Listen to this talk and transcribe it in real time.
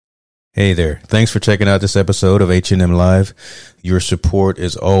Hey there. Thanks for checking out this episode of H&M Live. Your support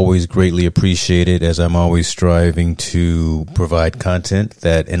is always greatly appreciated, as I'm always striving to provide content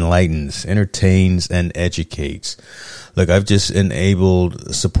that enlightens, entertains, and educates. Look, I've just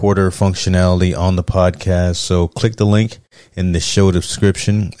enabled supporter functionality on the podcast, so click the link in the show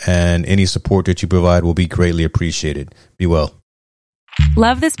description, and any support that you provide will be greatly appreciated. Be well.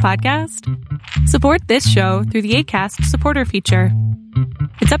 Love this podcast? Support this show through the Acast supporter feature.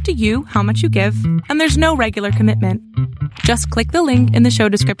 It's up to you how much you give, and there's no regular commitment. Just click the link in the show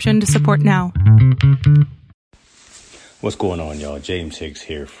description to support now. What's going on, y'all? James Higgs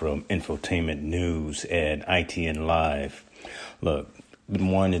here from Infotainment News and ITN Live. Look, been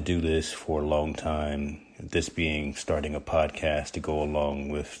wanting to do this for a long time. This being starting a podcast to go along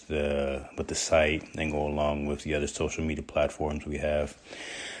with the site and go along with the other social media platforms we have.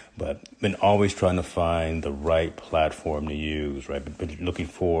 But been always trying to find the right platform to use, right? Been looking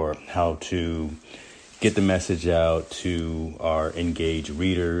for how to get the message out to our engaged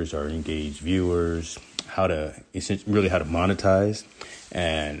readers, our engaged viewers, how to monetize.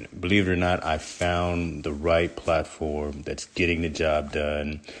 And believe it or not, I found the right platform that's getting the job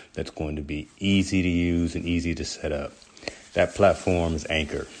done, that's going to be easy to use and easy to set up. That platform is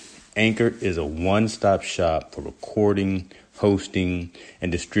Anchor. Anchor is a one-stop shop for recording, hosting,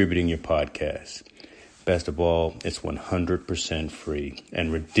 and distributing your podcast. Best of all, it's 100% free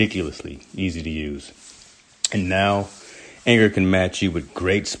and ridiculously easy to use. And now, Anchor can match you with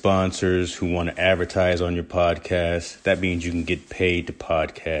great sponsors who want to advertise on your podcast. That means you can get paid to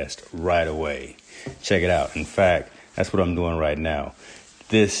podcast right away. Check it out. In fact, that's what I'm doing right now.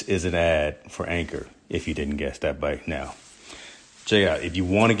 This is an ad for Anchor, if you didn't guess that by now. Check it out. If you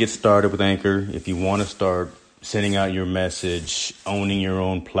want to get started with Anchor, if you want to start sending out your message, owning your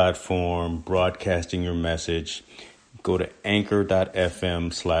own platform, broadcasting your message, go to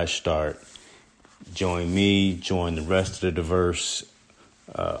anchor.fm/start. Join me, join the rest of the diverse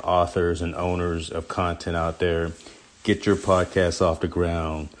authors and owners of content out there. Get your podcast off the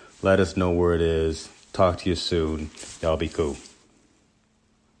ground. Let us know where it is. Talk to you soon. Y'all be cool.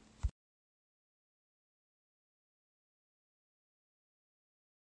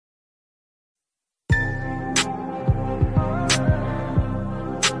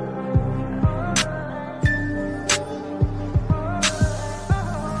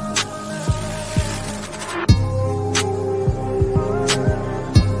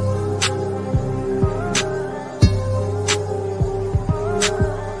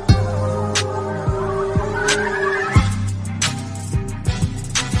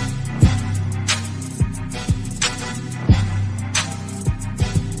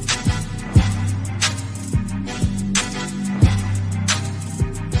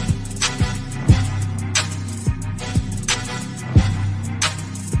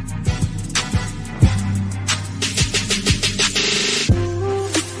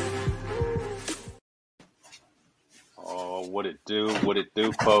 What it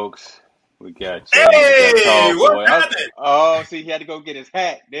do, folks? We got you. Hey, what happened? Oh, see, he had to go get his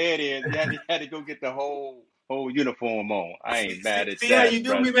hat. There it is. He had to go get the whole uniform on. I ain't mad at that. See how you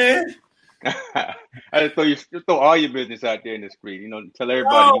do me, man? I just throw all your business out there in the street. Tell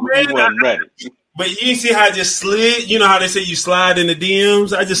everybody you wasn't ready. But you see how I just slid? You know how they say you slide in the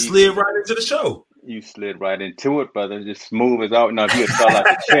DMs? I just slid right into the show. You slid right into it, brother. Just smooth as out. Now, if you had fell out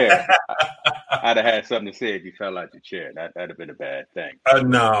the chair, I'd have had something to say if you fell out your chair. That'd have been a bad thing.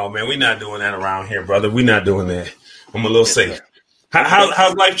 No, man, we're not doing that around here, brother. We're not doing that. I'm a little safe.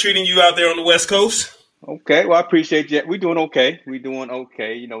 How's life treating you out there on the West Coast? Okay, well, I appreciate you. We're doing okay.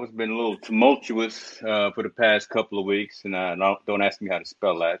 It's been a little tumultuous for the past couple of weeks, and don't ask me how to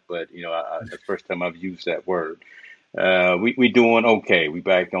spell that, but the first time I've used that word. We doing okay. We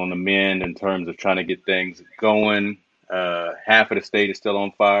back on the mend in terms of trying to get things going. Half of the state is still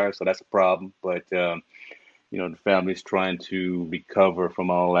on fire, so that's a problem. But the family's trying to recover from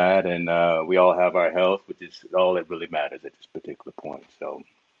all that, and we all have our health, which is all that really matters at this particular point. So,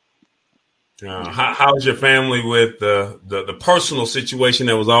 how's your family with the personal situation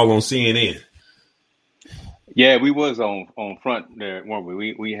that was all on CNN? Yeah, we was on front there, weren't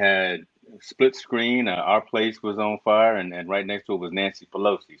we? We had split screen. Our place was on fire, and right next to it was Nancy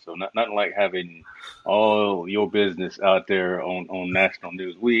Pelosi. So nothing like having all your business out there on national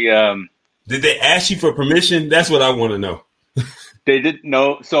news. We did they ask you for permission? That's what I want to know. They didn't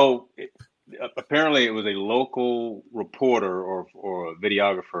know. So apparently, it was a local reporter or a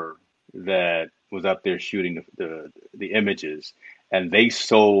videographer that was up there shooting the images, and they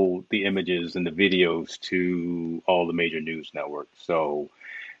sold the images and the videos to all the major news networks. So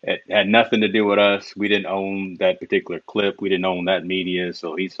It had nothing to do with us. We didn't own that particular clip. We didn't own that media.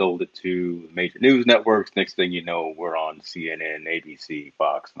 So he sold it to major news networks. Next thing you know, we're on CNN, ABC,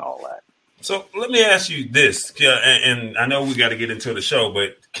 Fox, and all that. So let me ask you this, and I know we got to get into the show,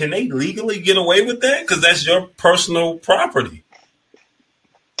 but can they legally get away with that? Because that's your personal property.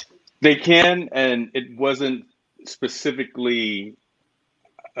 They can, and it wasn't specifically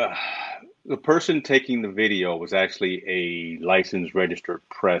the person taking the video was actually a licensed registered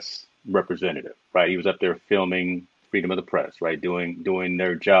press representative, right? He was up there filming freedom of the press, right? Doing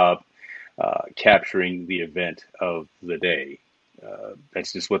their job, capturing the event of the day.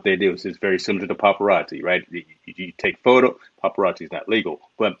 That's just what they do. It's very similar to paparazzi, right? You take photo. Paparazzi is not legal,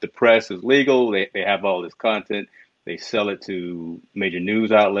 but the press is legal. They have all this content. They sell it to major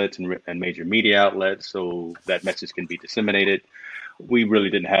news outlets and major media outlets, so that message can be disseminated. We really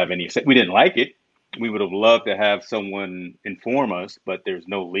didn't have any. We didn't like it. We would have loved to have someone inform us, but there's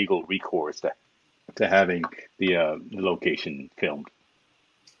no legal recourse to having the location filmed.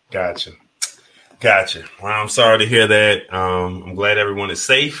 Gotcha. Well, I'm sorry to hear that. I'm glad everyone is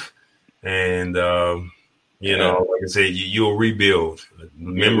safe, and you know, like I said, you'll rebuild.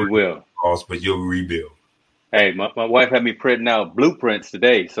 Memory will, but you'll rebuild. Hey, my wife had me printing out blueprints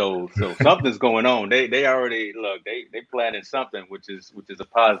today, so something's going on. They already they planning something, which is a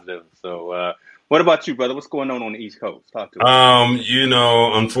positive. So, what about you, brother? What's going on the East Coast? Talk to us. You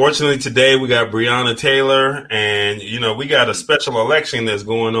know, unfortunately today we got Breonna Taylor, and you know we got a special election that's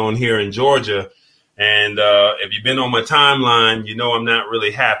going on here in Georgia. And if you've been on my timeline, you know I'm not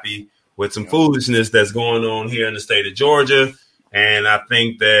really happy with some foolishness that's going on here in the state of Georgia. And I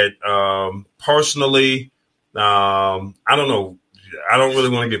think that personally, I don't know. I don't really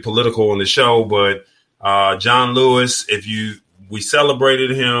want to get political on the show, but John Lewis, we celebrated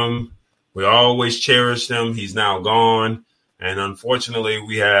him. We always cherished him. He's now gone. And unfortunately,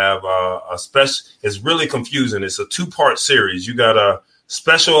 we have a special. It's really confusing. It's a 2-part series. You got a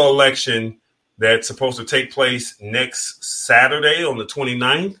special election that's supposed to take place next Saturday on the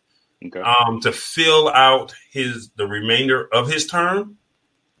 29th, to fill out the remainder of his term.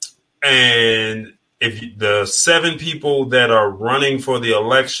 And if the 7 people that are running for the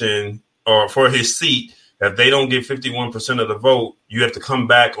election or for his seat, if they don't get 51% of the vote, you have to come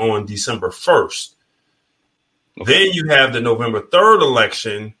back on December 1st. Okay. Then you have the November 3rd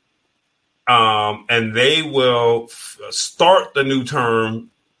election, and they will start the new term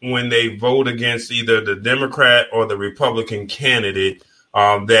when they vote against either the Democrat or the Republican candidate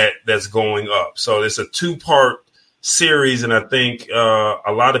that's going up. So it's a 2-part series, and I think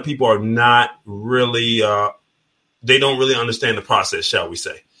a lot of people are not really they don't really understand the process, shall we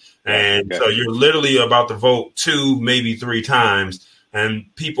say. And so you're literally about to vote 2, maybe 3 times, and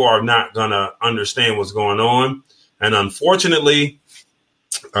people are not going to understand what's going on. And unfortunately,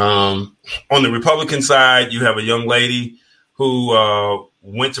 on the Republican side, you have a young lady who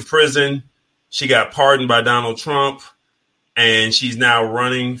went to prison. She got pardoned by Donald Trump, and she's now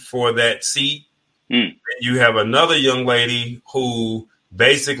running for that seat. You have another young lady who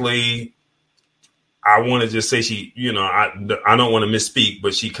basically, I want to just say she, you know, I don't want to misspeak,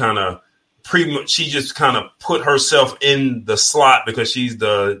 but she just kind of put herself in the slot because she's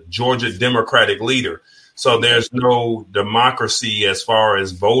the Georgia Democratic leader. So there's no democracy as far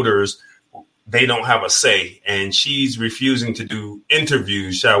as voters. They don't have a say, and she's refusing to do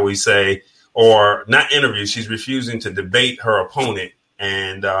interviews, shall we say, or not interviews. She's refusing to debate her opponent.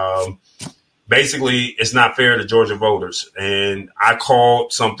 And basically, it's not fair to Georgia voters. And I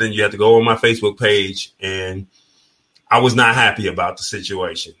called something. You have to go on my Facebook page. And I was not happy about the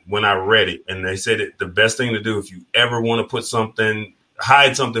situation when I read it. And they said the best thing to do if you ever want to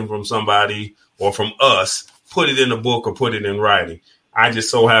hide something from somebody or from us, put it in a book or put it in writing. I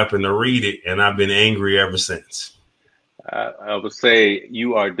just so happened to read it, and I've been angry ever since. I would say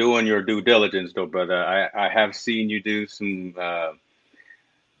you are doing your due diligence, though, brother. I have seen you do some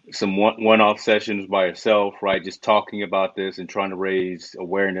one-off sessions by yourself, right? Just talking about this and trying to raise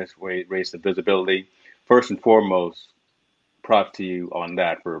awareness, raise the visibility. First and foremost, props to you on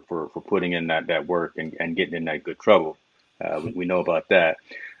that for putting in that work and getting in that good trouble. We know about that.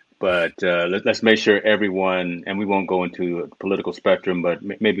 But let's make sure everyone, and we won't go into a political spectrum, but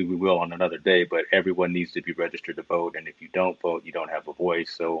maybe we will on another day, but everyone needs to be registered to vote. And if you don't vote, you don't have a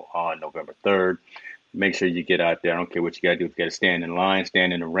voice. So on November 3rd, make sure you get out there. I don't care what you got to do. If you got to stand in line,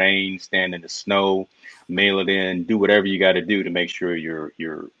 stand in the rain, stand in the snow, mail it in, do whatever you got to do to make sure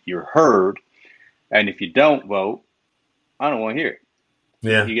you're heard. And if you don't vote, I don't want to hear it.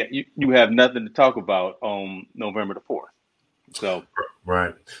 Yeah. You have nothing to talk about on November the 4th. So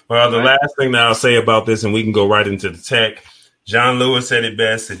right. Well, the last thing that I'll say about this, and we can go right into the tech, John Lewis said it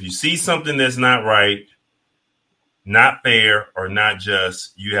best. If you see something that's not right, not fair, or not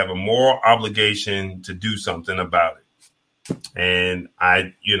just, you have a moral obligation to do something about it. And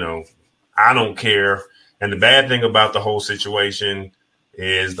I don't care. And the bad thing about the whole situation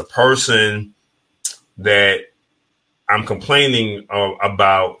is the person that I'm complaining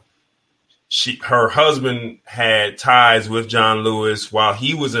about, her husband had ties with John Lewis while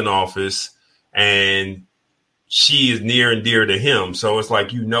he was in office, and she is near and dear to him. So it's like,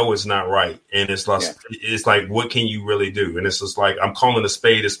 it's not right. And it's like, what can you really do? And it's just like, I'm calling a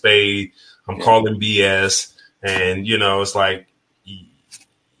spade a spade. I'm calling BS. And, it's like,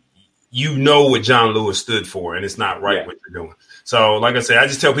 what John Lewis stood for, and it's not right what you're doing. So like I said, I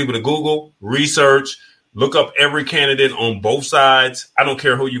just tell people to Google, research, look up every candidate on both sides. I don't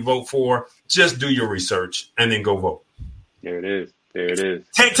care who you vote for. Just do your research and then go vote. There it is.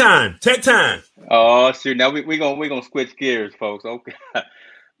 Take time. Oh, sure. Now we're gonna switch gears, folks. Okay.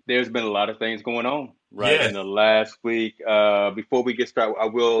 There's been a lot of things going on in the last week. Before we get started, I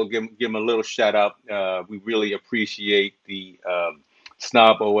will give them a little shout out. We really appreciate the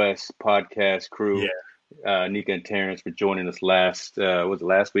Snob OS podcast crew, Nika and Terrence, for joining us last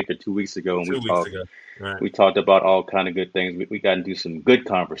week or 2 weeks ago, and we talked about all kind of good things. We got into some good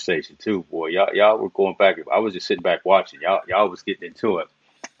conversation too, boy. Y'all were going back. I was just sitting back watching. Y'all was getting into it.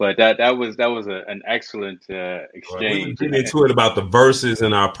 But that was an excellent exchange. We were getting into it about the verses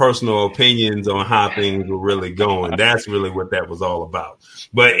and our personal opinions on how things were really going. That's really what that was all about.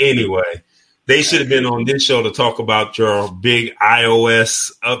 But anyway, they should have been on this show to talk about your big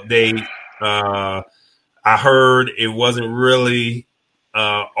iOS update. I heard it wasn't really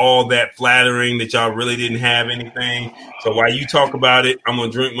all that flattering, that y'all really didn't have anything. So while you talk about it, I'm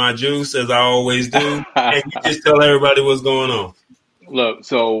going to drink my juice as I always do. And you just tell everybody what's going on. Look,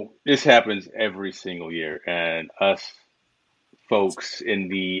 so this happens every single year, and us folks in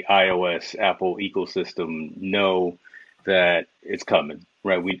the iOS Apple ecosystem know that it's coming,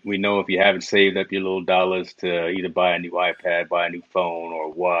 right? We know if you haven't saved up your little dollars to either buy a new iPad, buy a new phone, or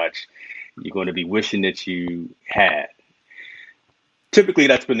watch, you're going to be wishing that you had. Typically,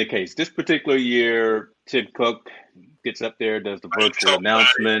 that's been the case. This particular year, Tim Cook gets up there, does the virtual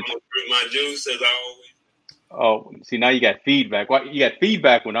announcement. I'm going to drink my juice as I always. Oh, see, now you got feedback. You got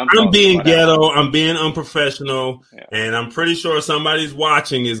feedback when I'm being ghetto. I'm being unprofessional. Yeah. And I'm pretty sure somebody's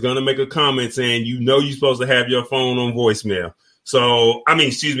watching is going to make a comment saying, you're supposed to have your phone on voicemail. So, have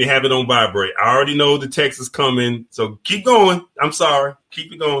it on vibrate. I already know the text is coming. So keep going. I'm sorry.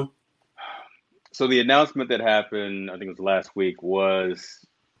 Keep it going. So the announcement that happened, I think it was last week, was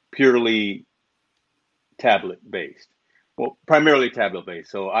purely tablet-based. Well, primarily tablet-based.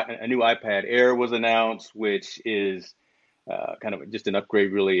 So a new iPad Air was announced, which is kind of just an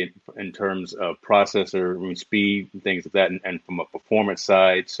upgrade, really, in terms of processor speed and things like that, and from a performance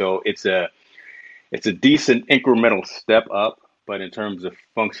side. So it's a decent incremental step up, but in terms of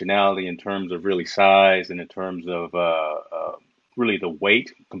functionality, in terms of really size, and in terms of really the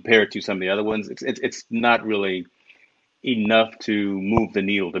weight compared to some of the other ones, it's not really enough to move the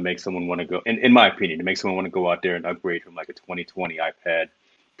needle to make someone want to go, in my opinion, to make someone want to go out there and upgrade from like a 2020 iPad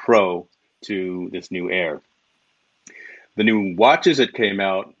Pro to this new Air. The new watches that came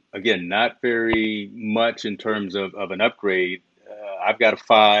out, again, not very much in terms of an upgrade. I've got a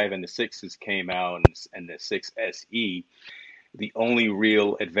 5, and the 6s came out, and the 6 SE. The only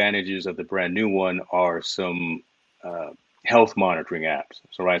real advantages of the brand new one are some health monitoring apps.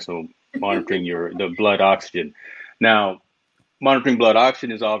 So monitoring the blood oxygen. Now, monitoring blood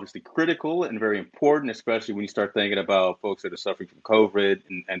oxygen is obviously critical and very important, especially when you start thinking about folks that are suffering from COVID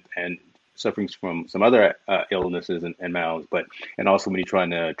and suffering from some other illnesses and maladies, and also when you're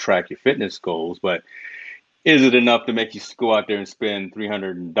trying to track your fitness goals. But is it enough to make you go out there and spend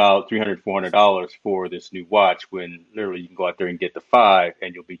 $400 for this new watch when literally you can go out there and get the 5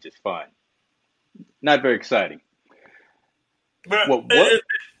 and you'll be just fine? Not very exciting. But go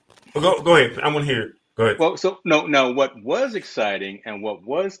ahead. I want to hear it. Go ahead. Well, so no. What was exciting and what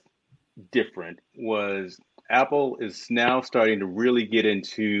was different was Apple is now starting to really get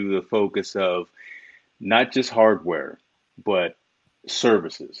into the focus of not just hardware, but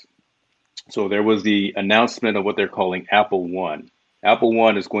services. So there was the announcement of what they're calling Apple One. Apple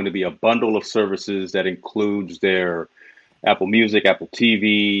One is going to be a bundle of services that includes their Apple Music, Apple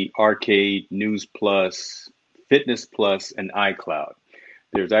TV, Arcade, News Plus, Fitness Plus, and iCloud.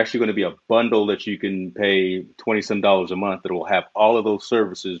 There's actually going to be a bundle that you can pay $20-some a month that will have all of those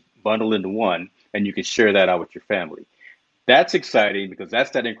services bundled into one, and you can share that out with your family. That's exciting because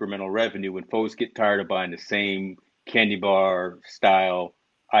that's that incremental revenue when folks get tired of buying the same candy bar style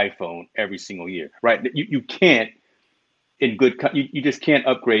iPhone every single year, right? You can't, in good, you just can't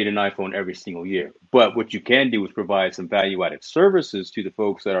upgrade an iPhone every single year. But what you can do is provide some value added services to the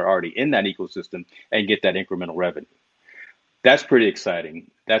folks that are already in that ecosystem and get that incremental revenue. That's pretty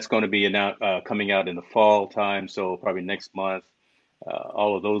exciting. That's going to be coming out in the fall time, so probably next month.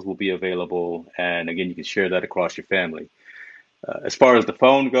 All of those will be available, and again, you can share that across your family. As far as the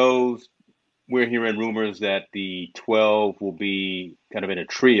phone goes, we're hearing rumors that the 12 will be kind of in a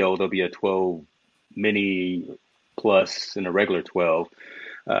trio. There'll be a 12 mini plus and a regular 12.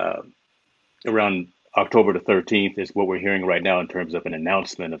 Around October the 13th is what we're hearing right now in terms of an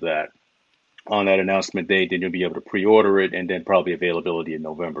announcement of that. On that announcement date, then you'll be able to pre-order it, and then probably availability in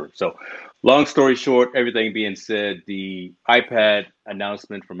November. So long story short, everything being said, the iPad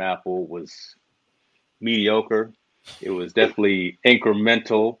announcement from Apple was mediocre. It was definitely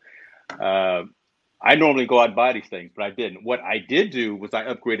incremental. I normally go out and buy these things, but I didn't. What I did do was I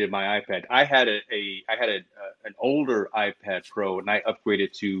upgraded my iPad. I had an older iPad Pro, and I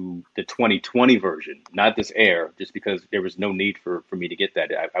upgraded to the 2020 version, not this Air, just because there was no need for me to get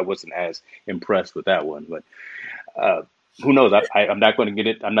that. I wasn't as impressed with that one, but who knows? I'm not going to get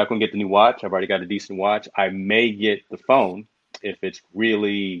it. I'm not going to get the new watch. I've already got a decent watch. I may get the phone if it's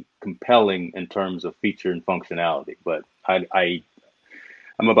really compelling in terms of feature and functionality, but I'm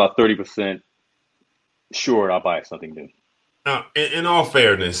about 30% sure I'll buy something new. Now, in all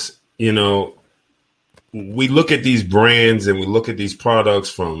fairness, we look at these brands and we look at these products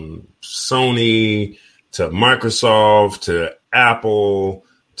from Sony to Microsoft to Apple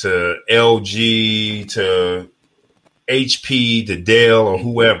to LG to HP to Dell or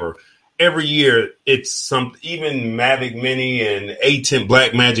whoever. Every year it's even Mavic Mini and A10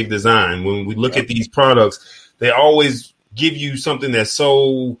 Black Magic Design. When we look at these products, they always give you something that's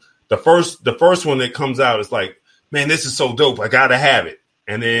so. The first one that comes out is like, man, this is so dope. I got to have it.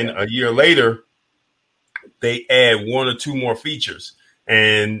 And then a year later, they add one or two more features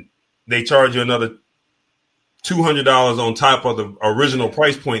and they charge you another $200 on top of the original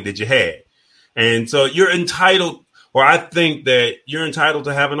price point that you had. And so you're entitled, or I think that you're entitled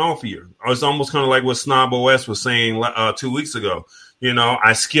to have an off year. It's almost kind of like what Snob OS was saying 2 weeks ago.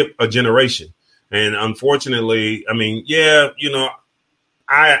 I skipped a generation. And unfortunately, I'm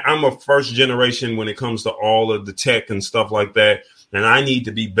a first generation when it comes to all of the tech and stuff like that. And I need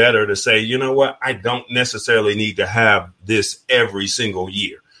to be better to say, you know what? I don't necessarily need to have this every single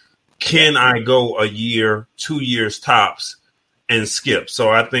year. Can I go a year, 2 years tops and skip? So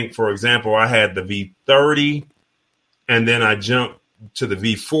I think, for example, I had the V30 and then I jumped to the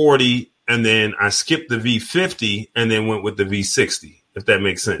V40 and then I skipped the V50 and then went with the V60, if that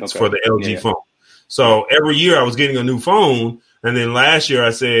makes sense, for the LG phone. So every year I was getting a new phone. And then last year I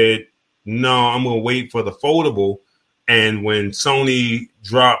said, no, I'm going to wait for the foldable. And when Samsung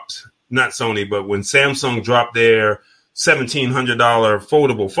dropped their $1,700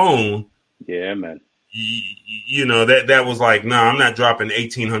 foldable phone. Yeah, man. That was like, no, I'm not dropping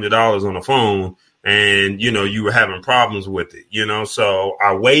 $1,800 on a phone. And, you were having problems with it, so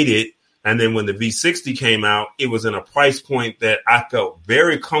I waited. And then when the V60 came out, it was in a price point that I felt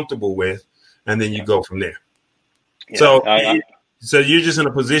very comfortable with. And then you go from there. Yeah, so you're just in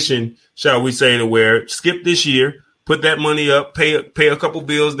a position, shall we say, to where skip this year, put that money up, pay a couple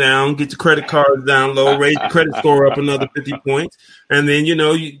bills down, get your credit cards down low, raise your credit score up another 50 points. And then, you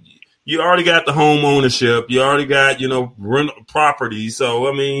already got the home ownership. You already got, rent property. So,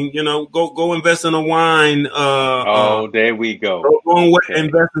 go invest in a wine. There we go.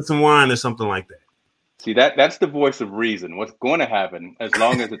 Invest in some wine or something like that. See, that's the voice of reason. What's going to happen, as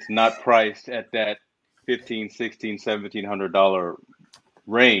long as it's not priced at that $1,500, $1,600, $1,700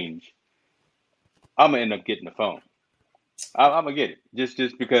 range, I'm gonna end up getting the phone. I'm gonna get it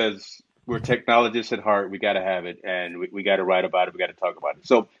just because we're technologists at heart. We got to have it, and we got to write about it. We got to talk about it.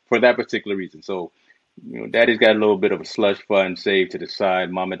 So for that particular reason, Daddy's got a little bit of a slush fund saved to the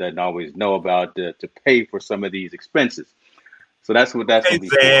side. Mama doesn't always know about to pay for some of these expenses. So that's what that's. Hey,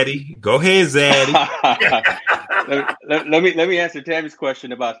 Zaddy. Go ahead, Zaddy. let me answer Tammy's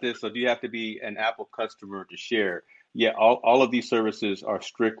question about this. So do you have to be an Apple customer to share? Yeah, all of these services are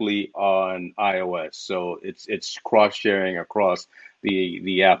strictly on iOS. So it's cross sharing across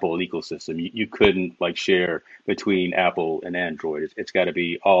the Apple ecosystem. You couldn't share between Apple and Android. It's got to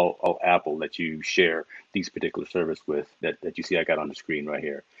be all Apple that you share these particular service with that you see I got on the screen right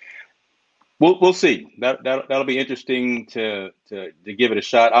here. We'll see. That'll be interesting to give it a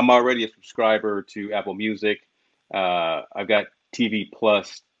shot. I'm already a subscriber to Apple Music. I've got TV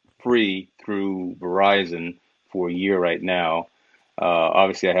Plus free through Verizon for a year right now.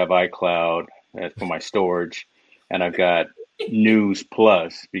 Obviously, I have iCloud for my storage, and I've got News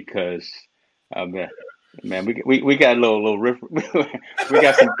Plus because Man, we got a little riff. We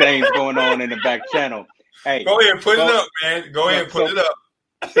got some things going on in the back channel. Hey, go ahead, put it up, man. Go ahead, put it up.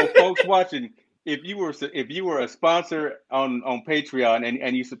 So, folks watching, if you were a sponsor on Patreon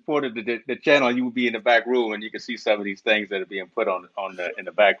and you supported the channel, you would be in the back room and you can see some of these things that are being put in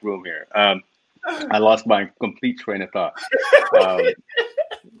the back room here. I lost my complete train of thought.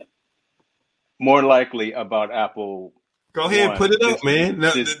 More likely about Apple. Go ahead, put it up, man.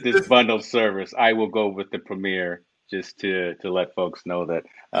 This bundled service, I will go with the Premiere just to let folks know that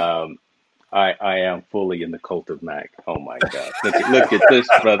I am fully in the cult of Mac. Oh my God! Look at this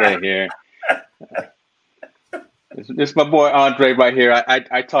brother here. This is my boy Andre right here.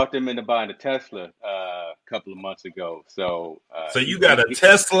 I talked him into buying a Tesla a couple of months ago. So you got a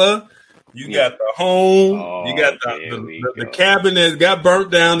Tesla. You got the home. You got the cabin that got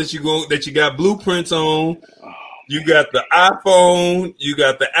burnt down that you got blueprints on. You got the iPhone. You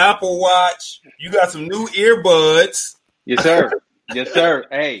got the Apple Watch. You got some new earbuds. Yes, sir. Yes, sir.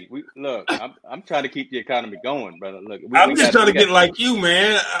 Hey, look. I'm trying to keep the economy going, brother. Look, I'm just trying to get like you,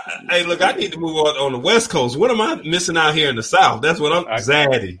 man. Hey, look, I need to move on the West Coast. What am I missing out here in the South? That's what I'm.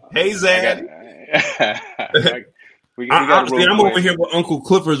 Zaddy. Hey, Zaddy. I'm over here with Uncle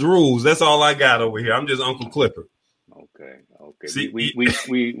Clifford's rules. That's all I got over here. I'm just Uncle Clifford. Okay. See,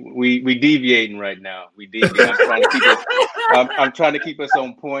 we deviating right now. We deviating. I'm trying to keep us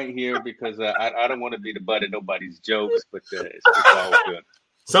on point here because I don't want to be the butt of nobody's jokes, but it's all good.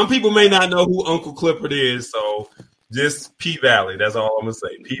 Some people may not know who Uncle Clifford is, so just P Valley. That's all I'm gonna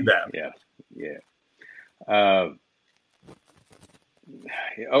say. P Valley. Yeah.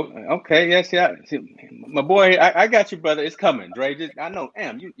 Okay. Yes. Yeah. See, my boy, I got you, brother. It's coming, Dre. I know.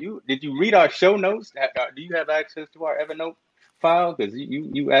 Damn. You did you read our show notes? Do you have access to our Evernote file? Because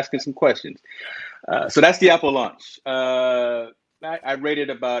you asking some questions. So that's the Apple launch. I rated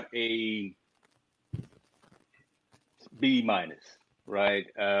about a B minus, right?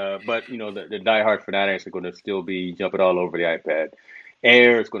 But the diehard fanatics are going to still be jumping all over the iPad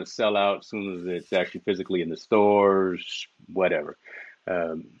Air. Is going to sell out as soon as it's actually physically in the stores. Whatever.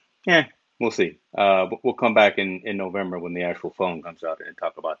 We'll see. We'll come back in November when the actual phone comes out and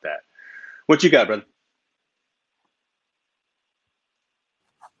talk about that. What you got, brother?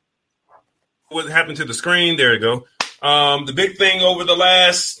 What happened to the screen? There you go. The big thing over the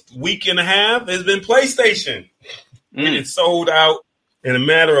last week and a half has been PlayStation. And it sold out in a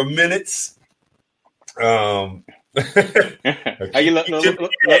matter of minutes. How you look? Yeah,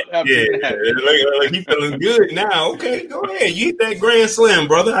 he's feeling good now. Okay, go ahead. You hit that grand slam,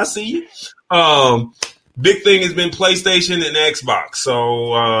 brother. I see you. Big thing has been PlayStation and Xbox.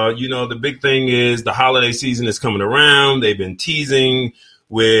 So, the big thing is the holiday season is coming around. They've been teasing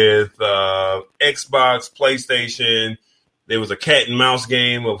with Xbox, PlayStation. There was a cat and mouse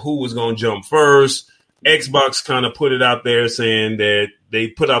game of who was going to jump first. Xbox kind of put it out there saying that they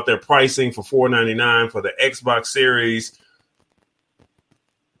put out their pricing for $4.99 for the Xbox Series.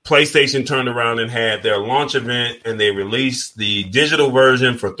 PlayStation turned around and had their launch event, and they released the digital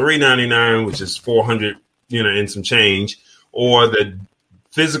version for $3.99, which is $400, and some change, or the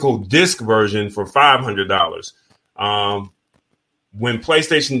physical disc version for $500. When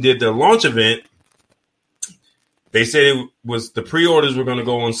PlayStation did their launch event, they said it was the pre-orders were going to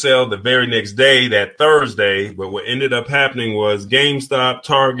go on sale the very next day, that Thursday. But what ended up happening was GameStop,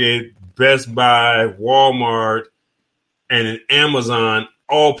 Target, Best Buy, Walmart, and Amazon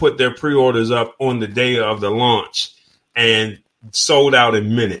all put their pre-orders up on the day of the launch and sold out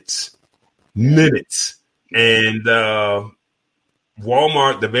in minutes. And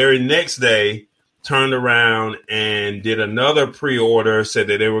Walmart the very next day turned around and did another pre-order, said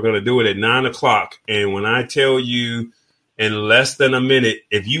that they were going to do it at 9:00. And when I tell you in less than a minute,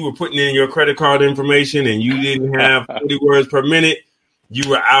 if you were putting in your credit card information and you didn't have 40 words per minute, you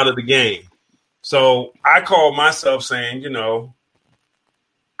were out of the game. So I called myself saying,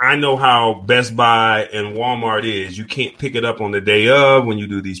 I know how Best Buy and Walmart is. You can't pick it up on the day of. When you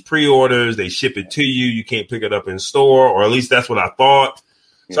do these pre-orders, they ship it to you. You can't pick it up in store, or at least that's what I thought.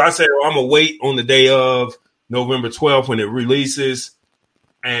 So I said, I'm going to wait on the day of November 12th when it releases.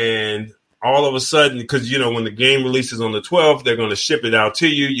 And all of a sudden, because, when the game releases on the 12th, they're going to ship it out to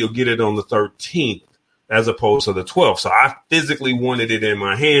you. You'll get it on the 13th as opposed to the 12th. So I physically wanted it in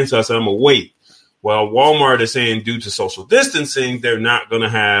my hand. So I said, I'm going to wait. Well, Walmart is saying due to social distancing, they're not going to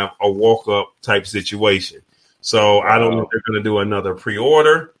have a walk-up type situation. So I don't know if they're going to do another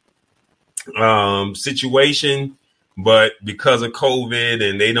pre-order situation. But because of COVID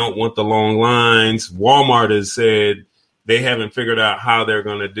and they don't want the long lines, Walmart has said, they haven't figured out how they're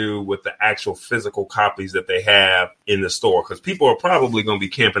going to do with the actual physical copies that they have in the store, because people are probably going to be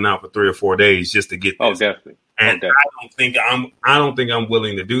camping out for 3 or 4 days just to get this. Oh, definitely. And I don't think I'm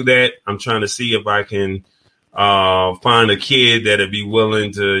willing to do that. I'm trying to see if I can find a kid that'd be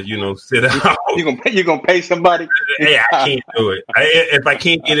willing to, sit out. You're gonna pay somebody? Hey, I can't do it. If I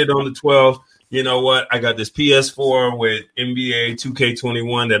can't get it on the 12th, you know what? I got this PS4 with NBA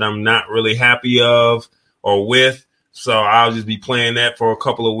 2K21 that I'm not really happy of or with. So I'll just be playing that for a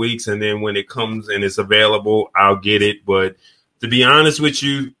couple of weeks, and then when it comes and it's available, I'll get it. But to be honest with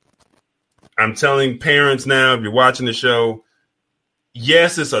you, I'm telling parents now, if you're watching the show,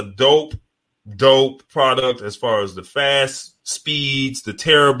 yes, it's a dope product as far as the fast speeds, the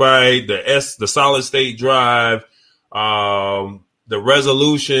terabyte, the solid state drive, the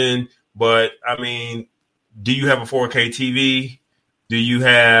resolution. But I mean, do you have a 4K TV? Do you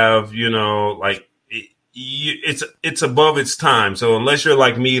have, it's above its time. So unless you're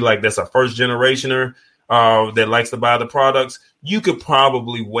like me, like that's a first generationer that likes to buy the products, you could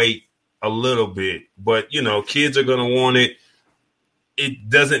probably wait a little bit. But, kids are going to want it. It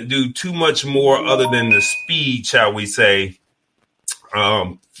doesn't do too much more other than the speed, shall we say,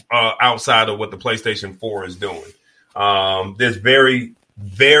 outside of what the PlayStation 4 is doing. There's very,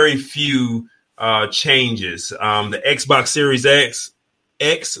 very few changes. The Xbox Series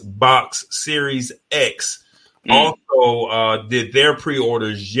X also did their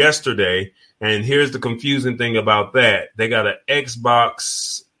pre-orders yesterday. And here's the confusing thing about that. They got an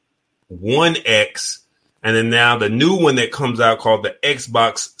Xbox One X, and then now the new one that comes out called the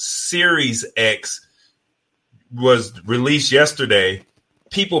Xbox Series X was released yesterday.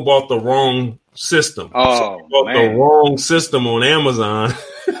 People bought the wrong system. The wrong system on Amazon.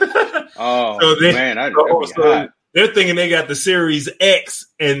 They're thinking they got the Series X,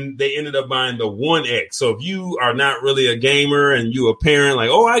 and they ended up buying the One X. So if you are not really a gamer and you a parent, like,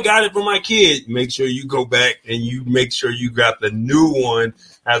 oh, I got it for my kid, make sure you go back and you make sure you got the new one,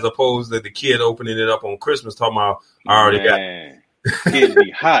 as opposed to the kid opening it up on Christmas talking about, I already got it. Kid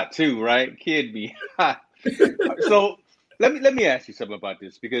be hot too, right? Kid be hot. So let me ask you something about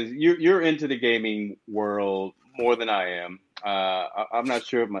this, because you're into the gaming world more than I am. I'm not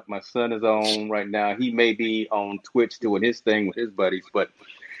sure if my son is on right now. He may be on Twitch doing his thing with his buddies. But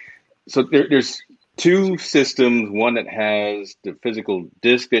so there's two systems, one that has the physical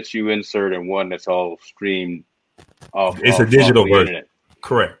disc that you insert and one that's all streamed off. It's a digital version. Internet.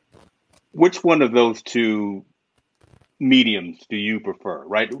 Correct. Which one of those two mediums do you prefer,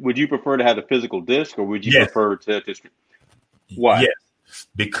 right? Would you prefer to have the physical disc, or would you prefer to why? Yes,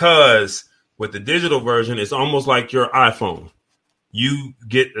 because with the digital version, it's almost like your iPhone. You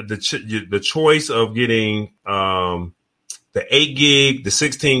get the choice of getting the 8 gig, the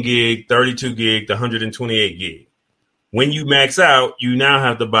 16 gig, 32 gig, the 128 gig. When you max out, you now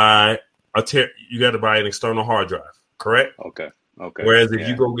have to buy you got to buy an external hard drive, correct? Okay. Whereas if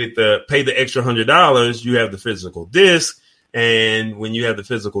you go pay the extra $100, you have the physical disc. And when you have the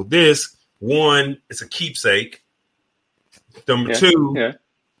physical disc, one, it's a keepsake. Number two,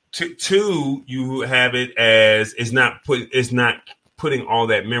 you have it as it's not putting all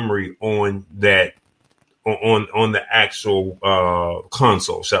that memory on that on the actual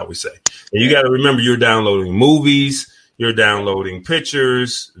console, shall we say. And you got to remember, you're downloading movies, you're downloading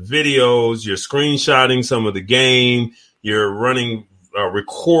pictures, videos, you're screenshotting some of the game, you're running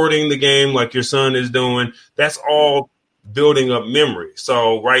recording the game like your son is doing. That's all building up memory.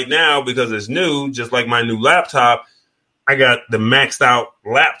 So right now, because it's new, just like my new laptop, I got the maxed out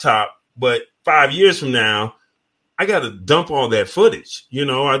laptop, but 5 years from now, I got to dump all that footage.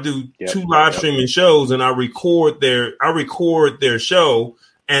 I do 2 live streaming shows, and I record their show.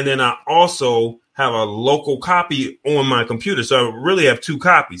 And then I also have a local copy on my computer. So I really have 2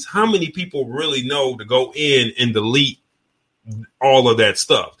 copies. How many people really know to go in and delete all of that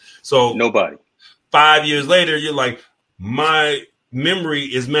stuff? So nobody. 5 years later, you're like, my memory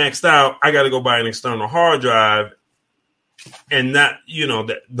is maxed out. I got to go buy an external hard drive. And not,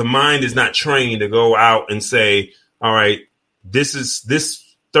 the mind is not trained to go out and say, all right, this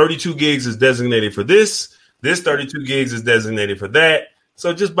 32 gigs is designated for this 32 gigs is designated for that.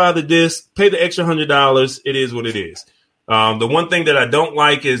 So just buy the disc, pay the extra $100. It is what it is. The one thing that I don't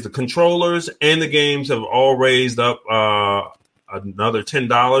like is the controllers and the games have all raised up another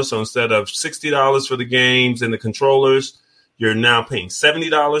 $10. So instead of $60 for the games and the controllers, you're now paying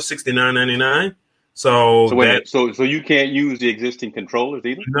 $70, $69.99. So you can't use the existing controllers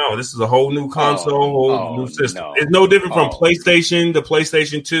either? No, this is a whole new console, new system. No. It's no different from PlayStation, the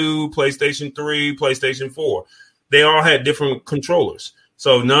PlayStation 2, PlayStation 3, PlayStation 4. They all had different controllers.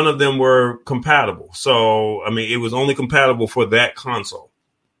 So none of them were compatible. So, I mean, it was only compatible for that console.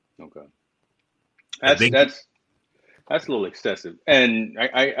 Okay. That's a little excessive. And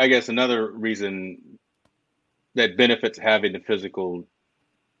I guess another reason that benefits having the physical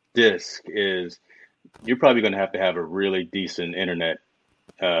disc is you're probably going to have a really decent internet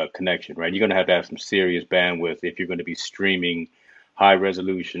connection, right? You're going to have some serious bandwidth if you're going to be streaming high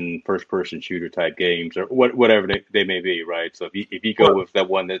resolution first person shooter type games or whatever they may be, right? So if you go with that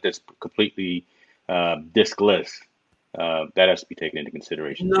one that's completely diskless, that has to be taken into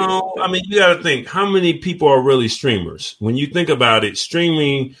consideration. No, I mean, you got to think, how many people are really streamers? When you think about it,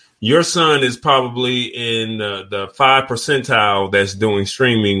 streaming, your son is probably in the 5 percentile that's doing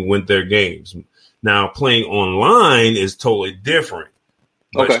streaming with their games. Now, playing online is totally different.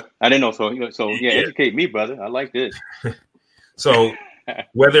 Okay, I didn't know. So yeah, educate me, brother. I like this. So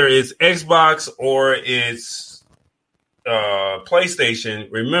whether it's Xbox or it's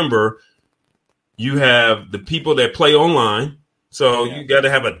PlayStation, remember, you have the people that play online. So you got to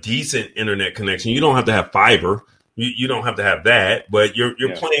have a decent internet connection. You don't have to have fiber. You don't have to have that, but you're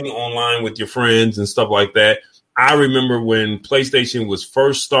playing online with your friends and stuff like that. I remember when PlayStation was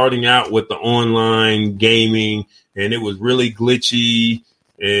first starting out with the online gaming, and it was really glitchy.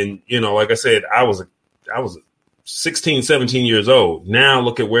 And, you know, like I said, I was 16, 17 years old. Now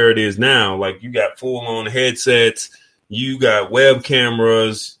look at where it is now. Like, you got full on headsets, you got web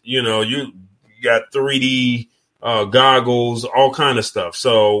cameras, you know, you got 3D goggles, all kind of stuff.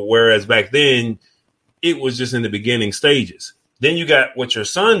 So whereas back then it was just in the beginning stages. Then you got what your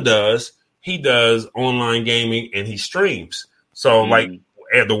son does. He does online gaming and he streams. So like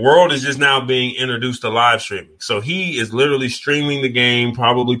the world is just now being introduced to live streaming. So he is literally streaming the game,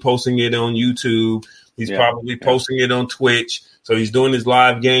 probably posting it on YouTube. He's probably posting it on Twitch. So he's doing his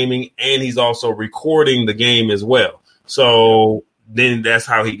live gaming and he's also recording the game as well. So then that's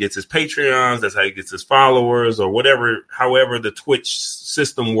how he gets his Patreons. That's how he gets his followers or whatever, however the Twitch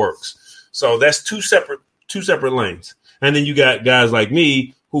system works. So that's two separate lanes. And then you got guys like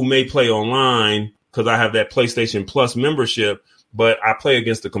me who may play online because I have that PlayStation Plus membership, but I play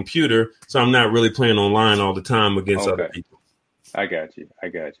against the computer. So I'm not really playing online all the time against other people. I got you.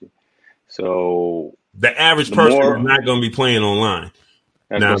 So the average person is not going to be playing online.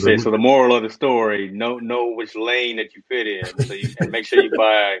 So the moral of the story, know which lane that you fit in, and make sure you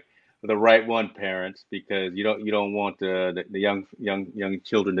buy the right one, parents, because you don't want the young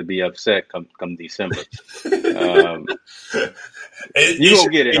children to be upset come December. You gonna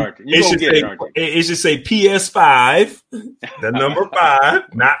get it, aren't you? It should say PS5, the number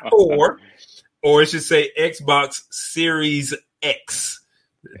 5, not 4, or it should say Xbox Series X.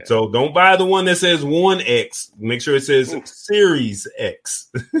 Yeah. So don't buy the one that says 1X. Make sure it says Series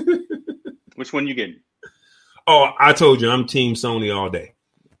X. Which one you getting? Oh, I told you I'm Team Sony all day.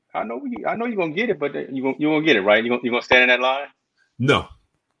 I know you're gonna get it, but you gonna get it, right? You gonna stand in that line? No.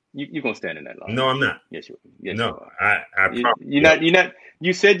 You gonna stand in that line? No, I'm not. Yes, you. No, you're not.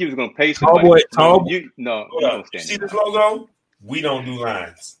 You said you was gonna pay somebody. You don't stand. See this logo? We don't do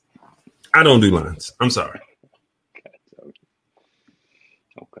lines. I don't do lines. I'm sorry.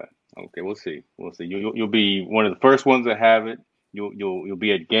 Okay. We'll see. You'll be one of the first ones to have it. You'll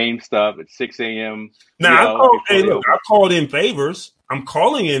be at GameStop at 6 a.m. Now, I called in favors. I'm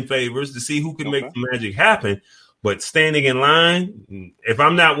calling in favors to see who can make the magic happen. But standing in line, if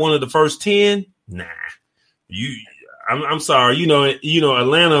I'm not one of the first 10, nah. I'm sorry. You know,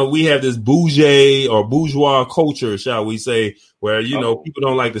 Atlanta, we have this bourgeois culture, shall we say, where, people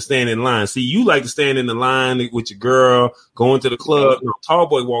don't like to stand in line. See, you like to stand in the line with your girl, going to the club. Tall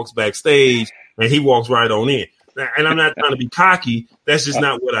boy walks backstage and he walks right on in. And I'm not trying to be cocky. That's just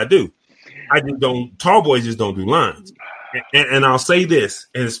not what I do. Tall boys just don't do lines. And I'll say this,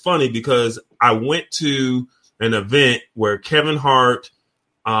 and it's funny because I went to an event where Kevin Hart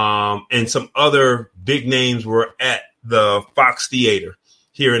and some other big names were at the Fox Theater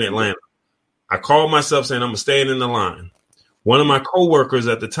here in Atlanta. I called myself saying I'm going to stand in the line. One of my coworkers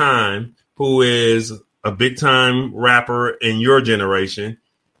at the time, who is a big time rapper in your generation,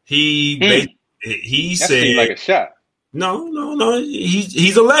 he that said, like a shot. No.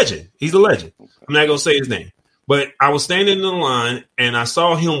 He's a legend. He's a legend. I'm not going to say his name, but I was standing in the line and I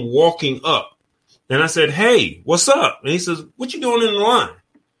saw him walking up and I said, "Hey, what's up?" And he says, "What you doing in the line?"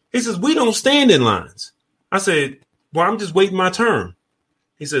 He says, "We don't stand in lines." I said, "Well, I'm just waiting my turn."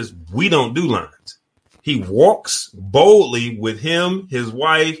 He says, "We don't do lines." He walks boldly with him, his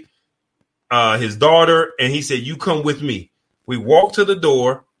wife, his daughter, and he said, "You come with me." We walked to the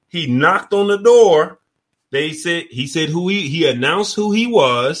door. He knocked on the door. He said who he announced who he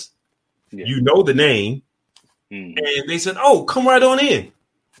was. Yeah. You know the name. And they said, "Oh, come right on in."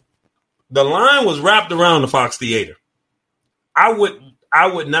 The line was wrapped around the Fox Theater. I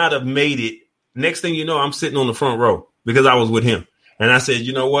would not have made it. Next thing you know, I'm sitting on the front row because I was with him. And I said,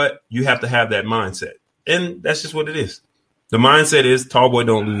 you know what? You have to have that mindset. And that's just what it is. The mindset is tall boy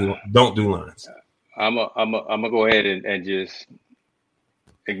don't do lines. I'm gonna go ahead and just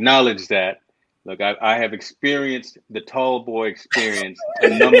acknowledge that. Look, I have experienced the tall boy experience a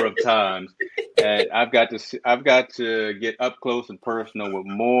number of times, and I've got to get up close and personal with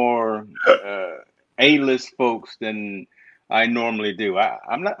more A-list folks than I normally do. I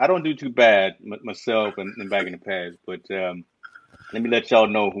don't do too bad myself and back in the past, but let me let y'all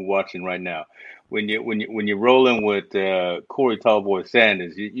know who's watching right now. When you're rolling with Corey Tallboy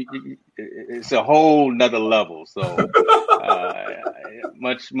Sanders, it's a whole nother level. So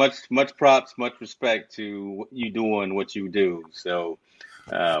much props, much respect to you doing what you do. So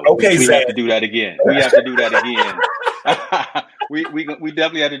we have to do that again. We have to do that again. we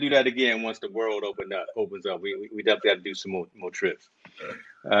definitely have to do that again once the world opens up. We definitely have to do some more trips.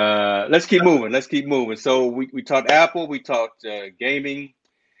 Let's keep moving. So we talked Apple, we talked gaming.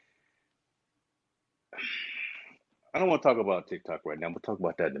 I don't want to talk about TikTok right now. We'll talk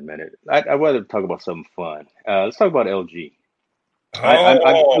about that in a minute. I'd rather talk about something fun. Let's talk about LG.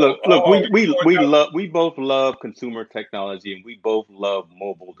 We both love consumer technology, and we both love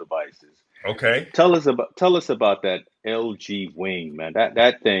mobile devices. Okay. Tell us about that LG Wing, man.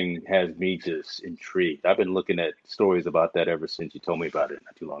 That thing has me just intrigued. I've been looking at stories about that ever since you told me about it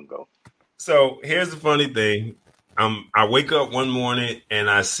not too long ago. So here's the funny thing. I wake up one morning and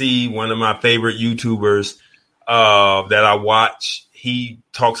I see one of my favorite YouTubers that I watch. He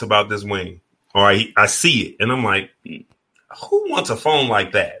talks about this Wing, or I see it, and I'm like, who wants a phone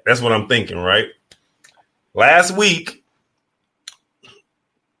like that? That's what I'm thinking, right? Last week,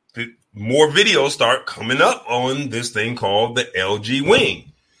 more videos start coming up on this thing called the LG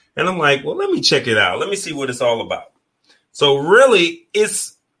Wing. And I'm like, well, let me check it out. Let me see what it's all about. So really,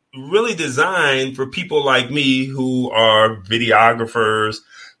 it's really designed for people like me who are videographers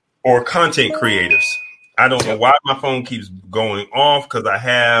or content creators. I don't know why my phone keeps going off because I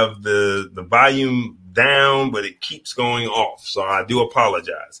have the volume down, but it keeps going off. So I do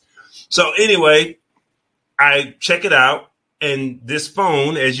apologize. So anyway, I check it out. And this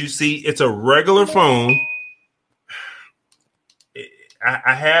phone, as you see, it's a regular phone.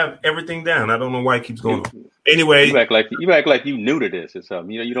 I have everything down. I don't know why it keeps going off. Anyway, you act like you new to this or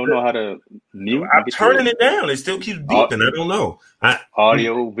something. You don't know how to mute. I'm turning it down. It still keeps beeping. I don't know.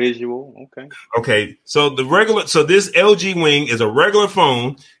 Audio, visual. Okay. So this LG Wing is a regular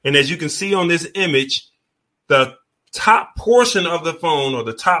phone, and as you can see on this image, the top portion of the phone or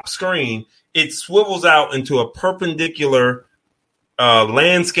the top screen, it swivels out into a perpendicular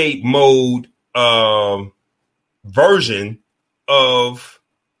landscape mode version of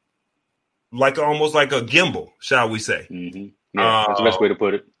almost like a gimbal, shall we say? Mm-hmm. Yeah, that's the best way to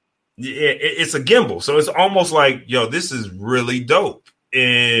put it. Yeah, it's a gimbal, so it's almost like, this is really dope.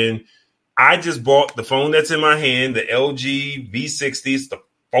 And I just bought the phone that's in my hand, the LG V60. It's the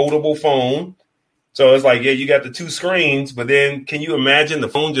foldable phone. So it's like, you got the two screens, but then can you imagine the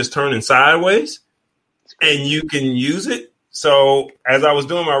phone just turning sideways and you can use it? So as I was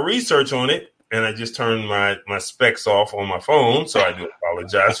doing my research on it, and I just turned my specs off on my phone, so I do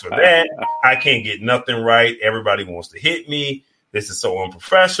apologize for that. I can't get nothing right. Everybody wants to hit me. This is so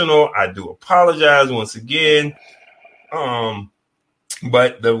unprofessional. I do apologize once again.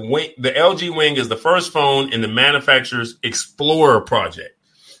 But the LG Wing is the first phone in the manufacturer's Explorer project,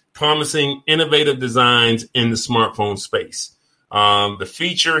 promising innovative designs in the smartphone space. The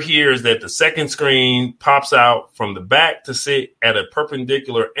feature here is that the second screen pops out from the back to sit at a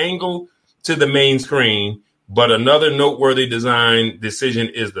perpendicular angle to the main screen. But another noteworthy design decision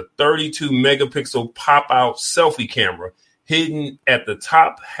is the 32 megapixel pop-out selfie camera hidden at the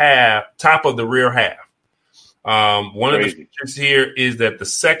top of the rear half. One of the features here is that the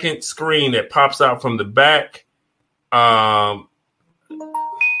second screen that pops out from the back, I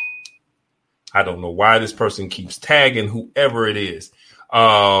don't know why this person keeps tagging whoever it is.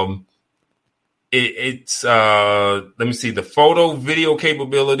 It's let me see. The photo video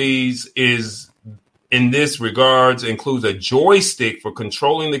capabilities is in this regards includes a joystick for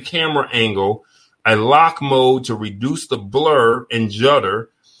controlling the camera angle, a lock mode to reduce the blur and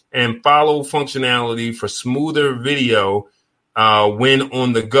judder, and follow functionality for smoother video when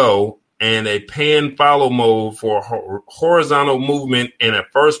on the go, and a pan follow mode for horizontal movement, and a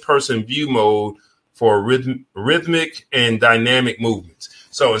first person view mode for rhythmic and dynamic movements.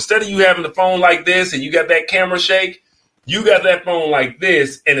 So instead of you having the phone like this and you got that camera shake, You got that phone like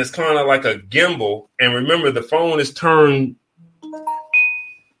this, and it's kind of like a gimbal. And remember, the phone is turned.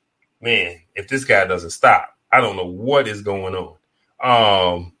 Man, if this guy doesn't stop, I don't know what is going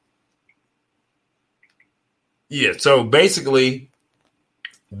on. Yeah, so basically,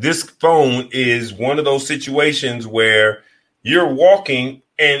 this phone is one of those situations where you're walking,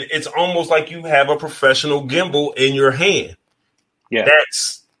 and it's almost like you have a professional gimbal in your hand. Yeah,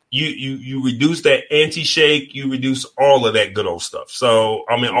 That's you reduce that anti-shake, you reduce all of that good old stuff. So,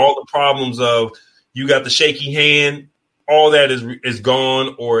 I mean, all the problems of you got the shaky hand, all that is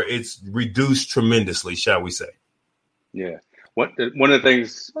gone, or it's reduced tremendously, shall we say. yeah. One of the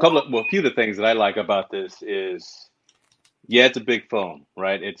things, a few of the things that I like about this is, yeah, it's a big phone,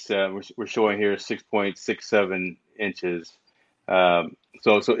 right? It's we're showing here 6.67 inches. So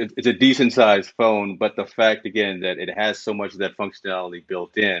it's a decent sized phone, but the fact again that it has so much of that functionality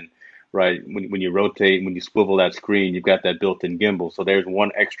built in, right? When you rotate, when you swivel that screen, you've got that built-in gimbal. So there's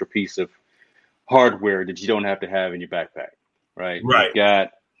one extra piece of hardware that you don't have to have in your backpack, right? Right.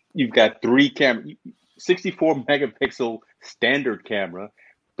 You've got 3 cameras, 64 megapixel standard camera,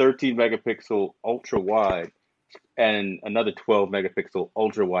 13 megapixel ultra wide, and another 12 megapixel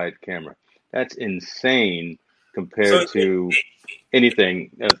ultra wide camera. That's insane compared to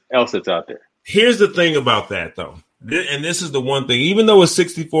anything else that's out there. Here's the thing about that, though. And this is the one thing, even though it's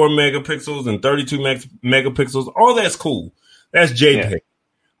 64 megapixels and 32 megapixels, all that's cool. That's JPEG. Yeah.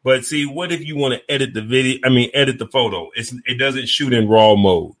 But see, what if you want to edit the photo? It doesn't shoot in RAW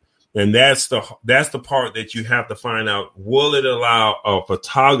mode. And that's the part that you have to find out. Will it allow a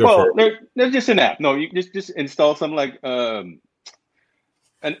photographer? Well, there's just an app. No, you just install something like an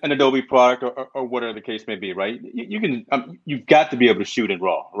Adobe product or whatever the case may be, right? You can you've got to be able to shoot in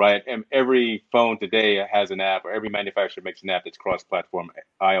RAW, right? And every phone today has an app, or every manufacturer makes an app that's cross-platform,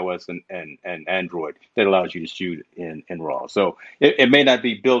 iOS and Android, that allows you to shoot in RAW. So it may not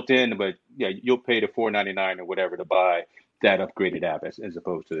be built in, but yeah, you'll pay the $4.99 or whatever to buy that upgraded app as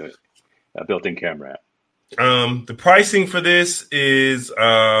opposed to a built-in camera app. The pricing for this is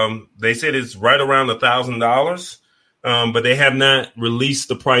they said it's right around $1,000. But they have not released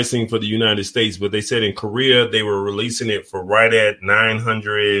the pricing for the United States. But they said in Korea they were releasing it for right at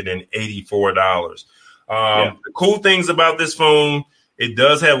 $984. The cool things about this phone, it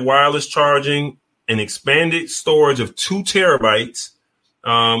does have wireless charging, an expanded storage of 2 terabytes,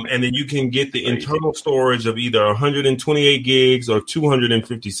 and then you can get the internal storage of either 128 gigs or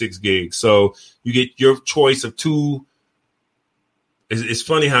 256 gigs. So you get your choice of 2. It's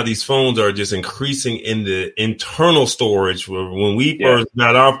funny how these phones are just increasing in the internal storage. When we first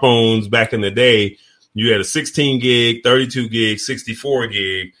got our phones back in the day, you had a 16 gig, 32 gig, 64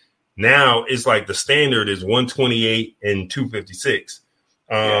 gig. Now it's like the standard is 128 and 256.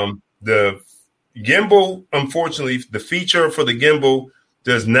 The gimbal, unfortunately, the feature for the gimbal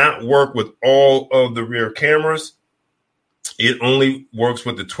does not work with all of the rear cameras. It only works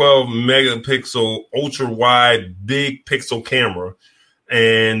with the 12 megapixel ultra wide big pixel camera.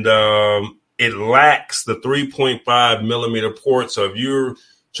 And it lacks the 3.5 millimeter port. So if you're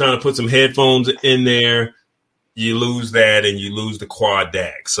trying to put some headphones in there, you lose that and you lose the quad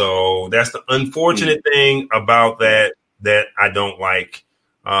DAC. So that's the unfortunate thing about that I don't like.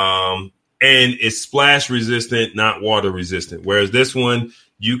 And it's splash resistant, not water resistant. Whereas this one,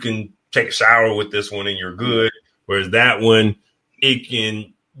 you can take a shower with this one and you're good. Whereas that one, it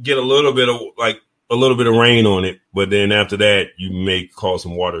can get a little bit of rain on it, but then after that, you may cause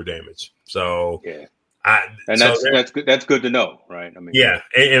some water damage. So, that's good. That's good to know, right? I mean,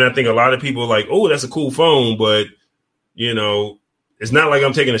 and I think a lot of people are like, oh, that's a cool phone, but it's not like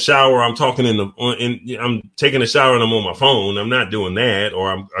I'm taking a shower. I'm talking I'm taking a shower and I'm on my phone. I'm not doing that,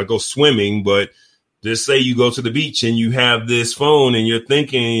 or I go swimming. But just say you go to the beach and you have this phone and you're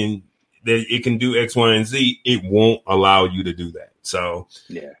thinking that it can do X, Y, and Z. It won't allow you to do that. So,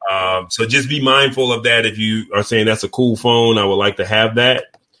 so just be mindful of that. If you are saying that's a cool phone, I would like to have that.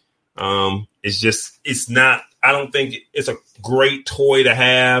 It's not, I don't think it's a great toy to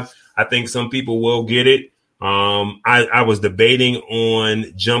have. I think some people will get it. I was debating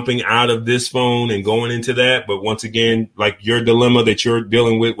on jumping out of this phone and going into that. But once again, like your dilemma that you're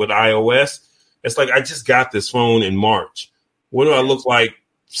dealing with iOS, it's like, I just got this phone in March. What do I look like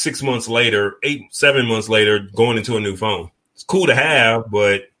 7 months later, going into a new phone? It's cool to have,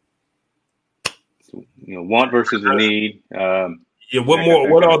 but want versus a need.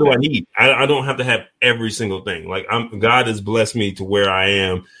 What all do I need? I don't have to have every single thing. Like God has blessed me to where I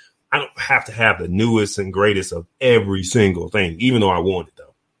am. I don't have to have the newest and greatest of every single thing, even though I want it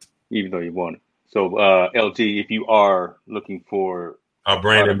though. Even though you want it. So LG, if you are looking for our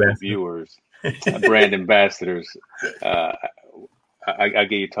brand ambassador viewers, brand ambassadors. I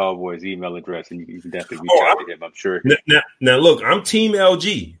gave you Tallboy's email address, and you can definitely reach out to him. I'm sure. Now, look, I'm Team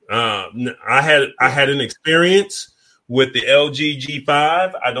LG. I had an experience with the LG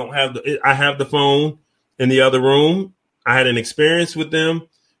G5. I have the phone in the other room. I had an experience with them,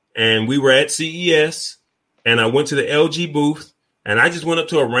 and we were at CES, and I went to the LG booth, and I just went up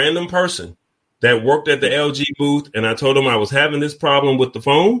to a random person that worked at the LG booth, and I told him I was having this problem with the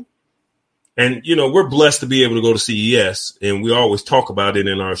phone. And, we're blessed to be able to go to CES, and we always talk about it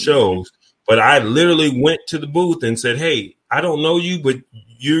in our shows. But I literally went to the booth and said, hey, I don't know you, but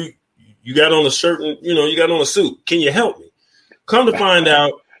you got on a certain, you got on a suit. Can you help me? Come to find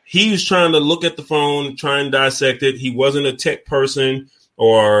out, he was trying to look at the phone, try and dissect it. He wasn't a tech person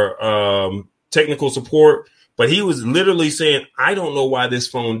or technical support, but he was literally saying, I don't know why this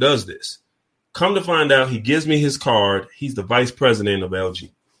phone does this. Come to find out, he gives me his card. He's the vice president of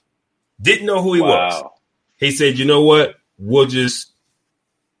LG. Didn't know who he was. He said, you know what? We'll just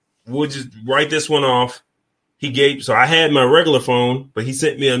write this one off. So I had my regular phone, but he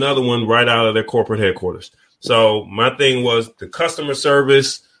sent me another one right out of their corporate headquarters. So my thing was the customer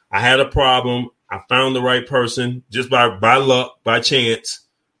service. I had a problem. I found the right person just by luck, by chance.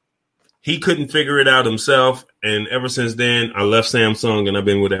 He couldn't figure it out himself. And ever since then, I left Samsung and I've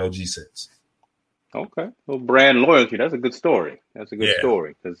been with LG since. Okay. Well, brand loyalty, that's a good story. That's a good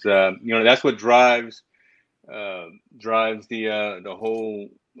story because, that's what drives the whole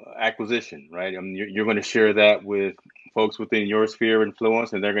acquisition, right? I mean, you're going to share that with folks within your sphere of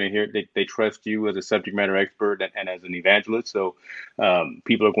influence, and they're going to hear they trust you as a subject matter expert and as an evangelist. So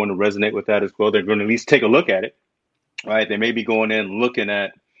people are going to resonate with that as well. They're going to at least take a look at it, right? They may be going in looking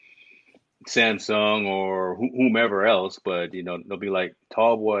at Samsung or whomever else, but they'll be like,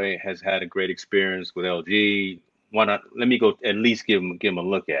 Tallboy has had a great experience with LG. Why not? Let me go at least give him a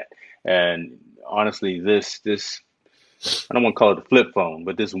look at. And honestly, this I don't want to call it a flip phone,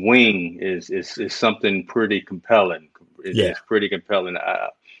 but this wing is something pretty compelling. It's pretty compelling. I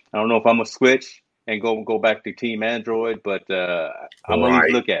don't know if I'm gonna switch and go back to Team Android, but I'm gonna at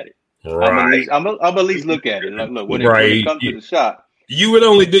least look at it. Right. I'm at least look at it. Look when it comes to the shop. You would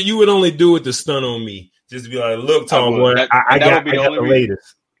only do it to stun on me. Just to be like, look, Tallboy, I got the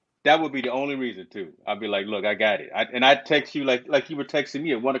latest. That would be the only reason too. I'd be like, look, I got it. And I text you like you were texting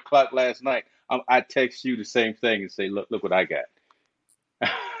me at 1:00 last night. I text you the same thing and say, look what I got.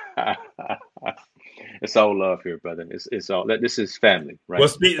 It's all love here, brother. It's all that. This is family, right?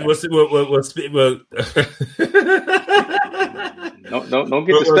 Don't get the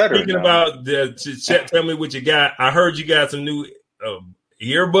stutter. Speaking about tell me what you got. I heard you got some new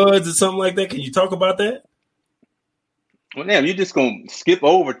earbuds or something like that. Can you talk about that? Well, damn, you're just gonna skip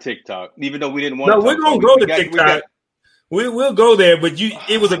over TikTok, even though we didn't want. No, we're gonna go to TikTok. We'll go there, but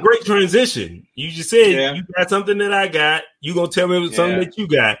it was a great transition. You just said you got something that I got. You gonna tell me something that you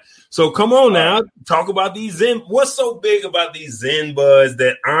got. So come on now, talk about these Zen. What's so big about these Zen buds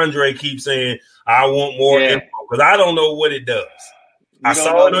that Andre keeps saying, I want more info? Because I don't know what it does. I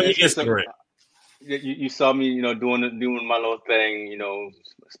saw it on your Instagram. You saw me, doing my little thing,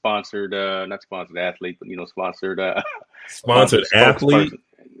 sponsored, not sponsored athlete, but, sponsored athlete.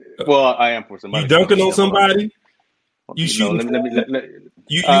 Well, I am for somebody. You dunking on somebody? You shooting?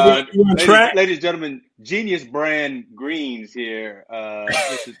 You on track? Ladies and gentlemen, Genius Brand Greens here.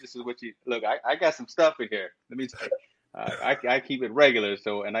 This is what you look. I got some stuff in here. Let me tell you. I keep it regular.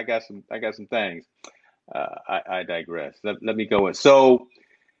 So, and I got some things. I digress. Let me go in. So,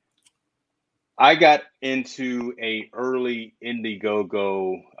 I got into a early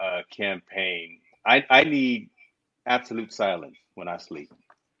Indiegogo campaign. I need absolute silence when I sleep.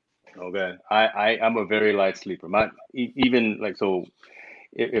 Okay, I'm a very light sleeper.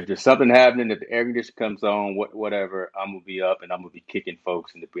 If there's something happening, if the air conditioner comes on, whatever, I'm gonna be up and I'm gonna be kicking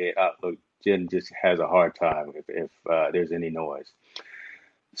folks in the bed. Look, Jen just has a hard time if there's any noise.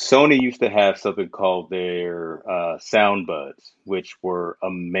 Sony used to have something called their sound buds, which were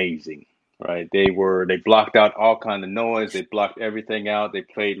amazing. Right, they blocked out all kind of noise. They blocked everything out. They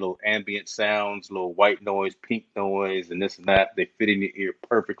played little ambient sounds, little white noise, pink noise, and this and that. They fit in your ear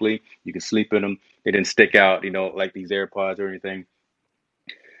perfectly. You can sleep in them. They didn't stick out, like these AirPods or anything.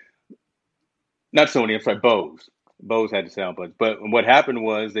 Not Sony, I'm sorry, Bose. Bose had the sound buds. But what happened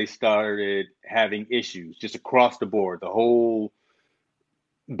was they started having issues just across the board. The whole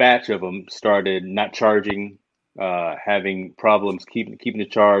batch of them started not charging, having problems keeping the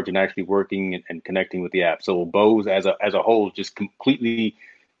charge and actually working and connecting with the app. So Bose as a whole just completely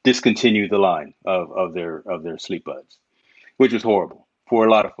discontinued the line of their sleep buds, which was horrible for a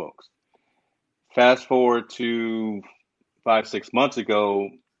lot of folks. Fast forward to 5-6 months ago,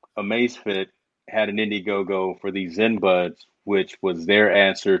 Amazfit had an Indiegogo for these Zen Buds, which was their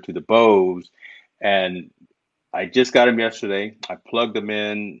answer to the Bose. And I just got them yesterday. I plugged them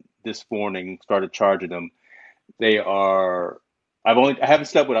in this morning, started charging them. They are. I haven't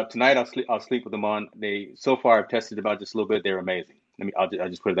slept with them tonight. I'll sleep with them on. So far I've tested about just a little bit. They're amazing. I'll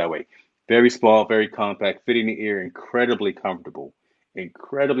just put it that way. Very small, very compact, fitting the ear, incredibly comfortable.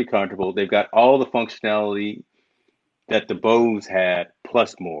 Incredibly comfortable. They've got all the functionality that the Bose had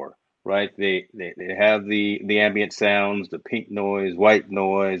plus more. Right? They have the ambient sounds, the pink noise, white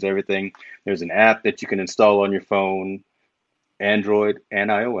noise, everything. There's an app that you can install on your phone, Android and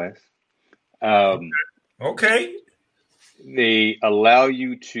iOS. Okay. They allow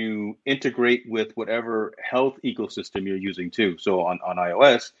you to integrate with whatever health ecosystem you're using too. So on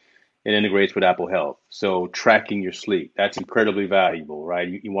iOS, it integrates with Apple Health. So tracking your sleep, that's incredibly valuable, right?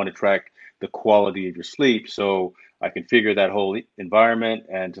 You want to track the quality of your sleep. So I configure that whole environment,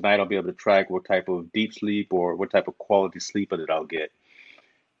 and tonight I'll be able to track what type of deep sleep or what type of quality sleep that I'll get.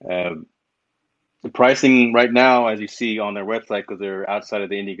 The pricing right now, as you see on their website, because they're outside of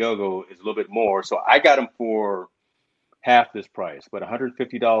the Indiegogo, is a little bit more. So I got them for half this price, but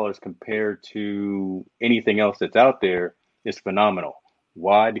 $150 compared to anything else that's out there is phenomenal.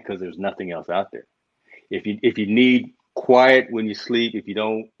 Why? Because there's nothing else out there. If you need quiet when you sleep, if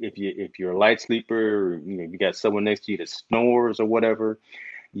you're a light sleeper, or, you got someone next to you that snores or whatever,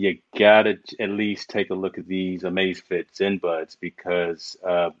 you gotta at least take a look at these Amazfit Zen Buds, because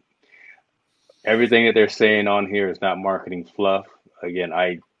everything that they're saying on here is not marketing fluff. Again,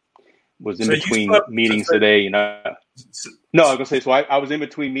 I was in between meetings today, No, I was gonna say. So I was in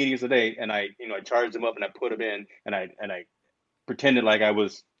between meetings today, and I charged them up and I put them in, and I pretended like I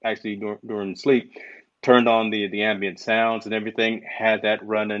was actually during sleep. Turned on the ambient sounds and everything. Had that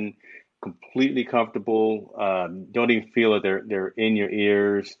running, completely comfortable. Don't even feel that they're in your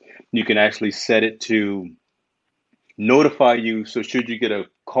ears. You can actually set it to notify you. So should you get a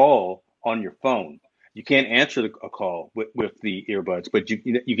call on your phone, you can't answer a call with the earbuds, but you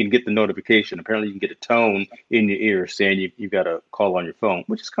can get the notification. Apparently, you can get a tone in your ear saying you got a call on your phone,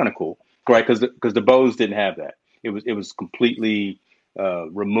 which is kind of cool, right? Because the Bose didn't have that. It was completely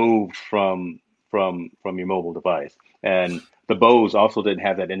removed from your mobile device, and the Bose also didn't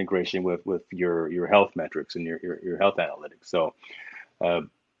have that integration with your health metrics and your health analytics. So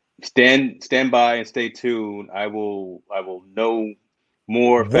stand by and stay tuned. I will know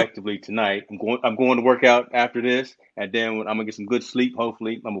more effectively tonight. I'm going to work out after this, and then I'm gonna get some good sleep.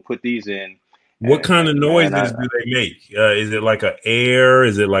 Hopefully, I'm gonna put these in. What kind of noises do they make? Is it like a air?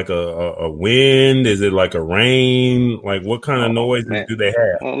 Is it like a wind? Is it like a rain? Like what kind of noises do they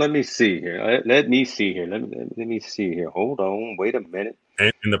have? Well, let me see here. Let me see here. Let me see here. Hold on. Wait a minute.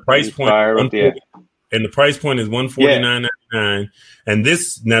 And the price point. And the price point is $149.99. And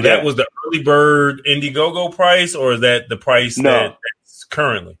that was the early bird Indiegogo price, or is that the price that's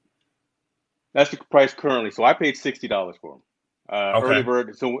currently? That's the price currently. So I paid $60 for them. Early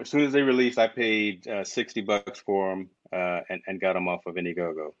bird. So as soon as they released, I paid $60 for them and got them off of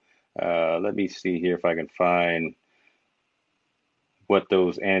Indiegogo. Let me see here if I can find what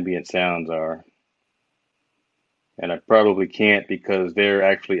those ambient sounds are. And I probably can't because they're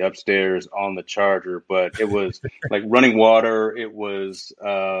actually upstairs on the charger. But it was like running water. It was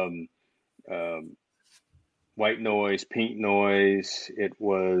white noise, pink noise. It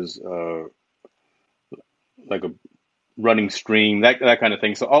was like a running stream, that kind of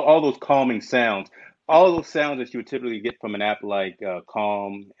thing. So all those calming sounds, all those sounds that you would typically get from an app like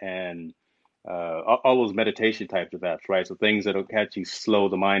Calm and all those meditation types of apps, right? So things that'll actually slow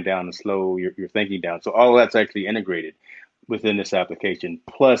the mind down and slow your thinking down. So all that's actually integrated within this application.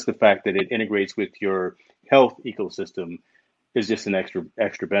 Plus the fact that it integrates with your health ecosystem is just an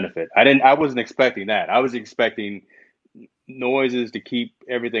extra benefit. I wasn't expecting that. I was expecting noises to keep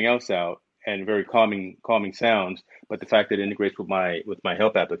everything else out and very calming sounds. But the fact that it integrates with my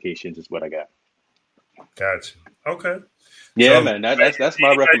health applications is what I got. Gotcha. Okay. Yeah, so, man, that's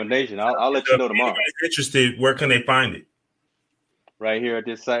my recommendation. I'll let you know tomorrow. If interested, where can they find it? Right here at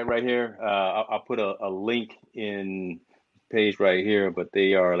this site right here. I'll put a link in page right here, but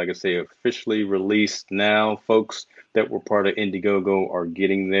they are, like I say, officially released now. Folks that were part of Indiegogo are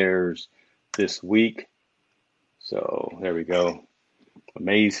getting theirs this week. So there we go.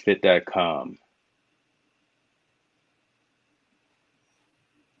 Amazfit.com.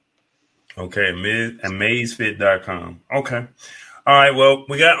 Okay, Amazfit.com. Okay. All right. Well,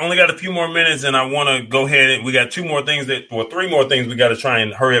 we only got a few more minutes, and I want to go ahead and we got three more things we got to try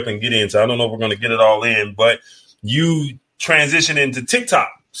and hurry up and get in. So I don't know if we're going to get it all in, but you transition into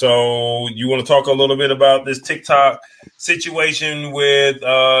TikTok. So you want to talk a little bit about this TikTok situation with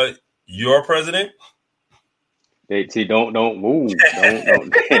your president? They see, don't move,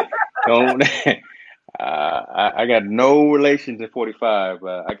 don't. Don't. I got no relation to 45.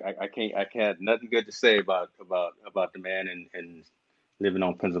 I can't nothing good to say about the man and living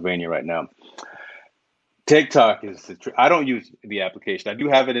on Pennsylvania right now. TikTok is. I don't use the application. I do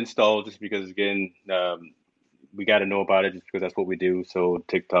have it installed just because, again, we got to know about it just because that's what we do. So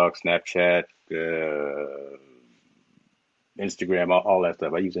TikTok, Snapchat, Instagram, all that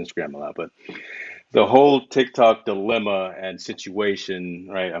stuff. I use Instagram a lot, but the whole TikTok dilemma and situation,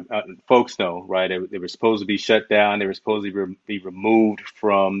 right? Folks know, right? They were supposed to be shut down. They were supposed to be removed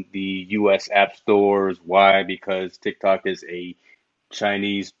from the U.S. app stores. Why? Because TikTok is a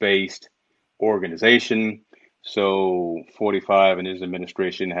Chinese-based organization. So 45 and his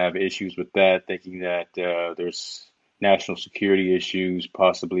administration have issues with that, thinking that there's national security issues,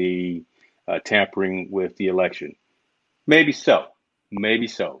 possibly tampering with the election. Maybe so. Maybe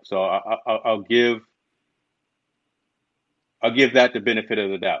so. So I'll give that the benefit of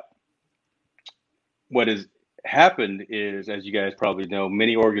the doubt. What has happened is, as you guys probably know,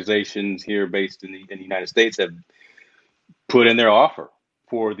 many organizations here based in the United States have put in their offer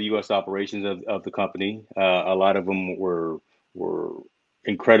for the U.S. operations of the company. A lot of them were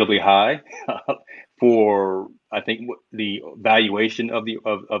incredibly high for, I think, the valuation of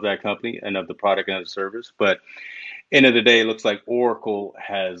that company and of the product and of the service. But end of the day, it looks like Oracle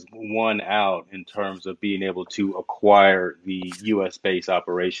has won out in terms of being able to acquire the U.S. based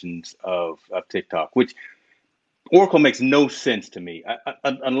operations of TikTok, which Oracle makes no sense to me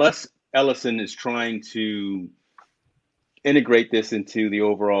unless Ellison is trying to integrate this into the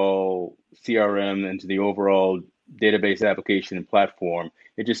overall CRM, into the overall database application and platform.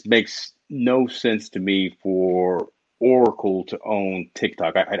 It just makes no sense to me for Oracle to own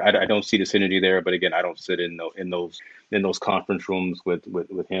TikTok. I don't see the synergy there, but again, I don't sit in those conference rooms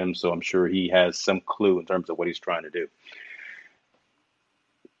with him, so I'm sure he has some clue in terms of what he's trying to do.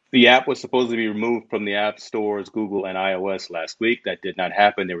 The app was supposed to be removed from the app stores, Google and iOS last week. That did not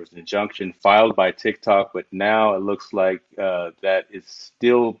happen. There was an injunction filed by TikTok, but now it looks like that is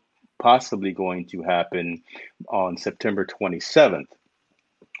still possibly going to happen on September 27th,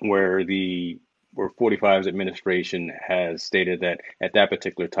 where 45's administration has stated that at that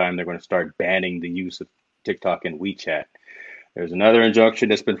particular time, they're going to start banning the use of TikTok and WeChat. There's another injunction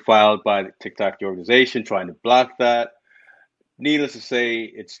that's been filed by the TikTok, the organization, trying to block that. Needless to say,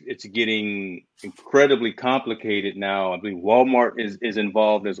 it's getting incredibly complicated now. I believe Walmart is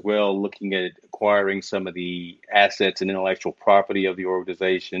involved as well, looking at acquiring some of the assets and intellectual property of the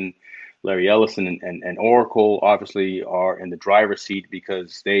organization. Larry Ellison and Oracle obviously are in the driver's seat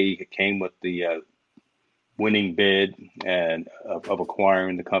because they came with the winning bid and of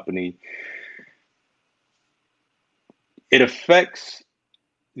acquiring the company. It affects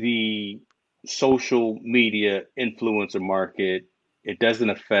the social media influencer market. It doesn't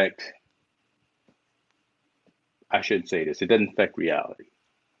affect, I shouldn't say this, it doesn't affect reality.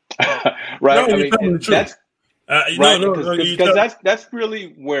 Right? No, I mean, that's right, because that's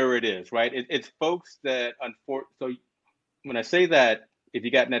really where it is, right? It's folks that, so when I say that, if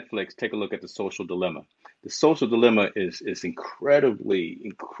you got Netflix, take a look at The Social Dilemma. The Social Dilemma is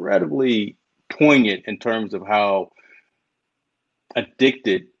incredibly poignant in terms of how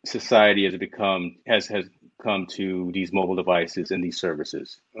addicted society has come to these mobile devices and these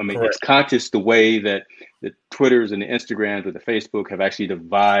services. I mean, Correct. It's conscious the way that the Twitters and the Instagrams or the Facebook have actually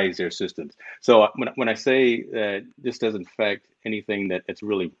devised their systems. So when I say that this doesn't affect anything that's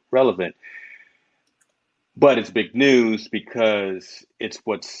really relevant, but it's big news because it's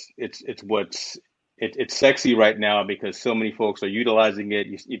sexy right now because so many folks are utilizing it.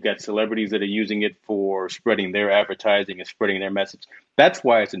 You've got celebrities that are using it for spreading their advertising and spreading their message. That's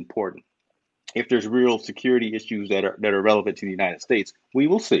why it's important. If there's real security issues that are relevant to the United States, we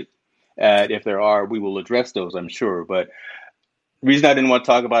will see. If there are, we will address those, I'm sure. But the reason I didn't want to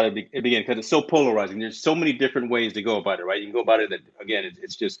talk about it again, because it's so polarizing. There's so many different ways to go about it, right? You can go about it that, again,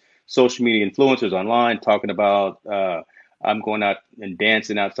 it's just social media influencers online talking about I'm going out and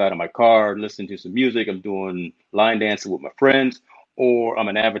dancing outside of my car, listening to some music. I'm doing line dancing with my friends, or I'm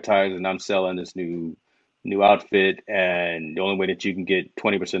an advertiser and I'm selling this new outfit. And the only way that you can get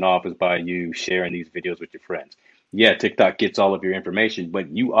 20% off is by you sharing these videos with your friends. Yeah, TikTok gets all of your information,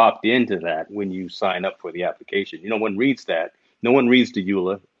 but you opt into that when you sign up for the application. No one reads that. No one reads the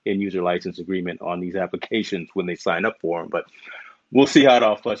EULA, end user license agreement, on these applications when they sign up for them. But we'll see how it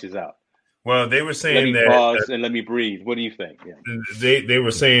all flushes out. Well, they were Let saying me that pause and let me breathe. What do you think? Yeah. they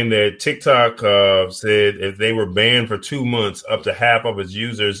were saying that TikTok said if they were banned for 2 months, up to half of its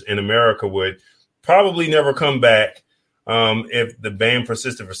users in America would probably never come back. If the ban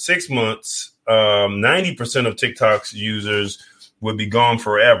persisted for 6 months, 90% of TikTok's users would be gone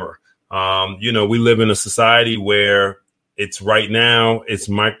forever. We live in a society where it's right now. It's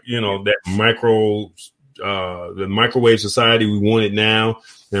the microwave society. We want it now.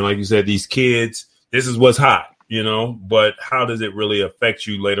 And like you said, these kids, this is what's hot, but how does it really affect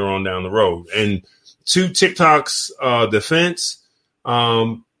you later on down the road? And to TikTok's defense,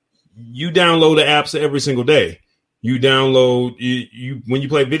 you download the apps every single day. You download you when you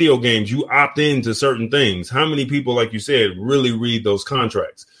play video games, you opt into certain things. How many people, like you said, really read those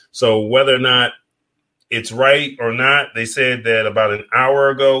contracts? So whether or not it's right or not, they said that about an hour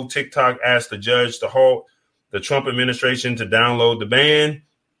ago, TikTok asked the judge to halt the Trump administration to download the ban.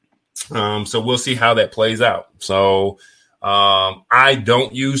 So we'll see how that plays out. So I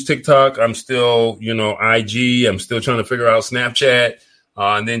don't use TikTok. I'm still, IG. I'm still trying to figure out Snapchat.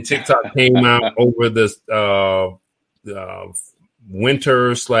 And then TikTok came out over this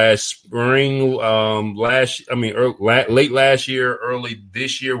winter/spring late last year, early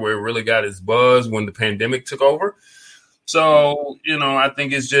this year, where it really got its buzz when the pandemic took over. So, I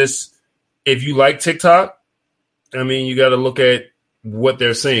think it's just, if you like TikTok, you got to look at what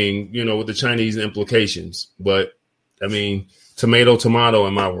they're saying, with the Chinese implications. But tomato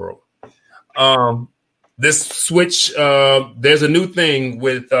in my world. This switch, there's a new thing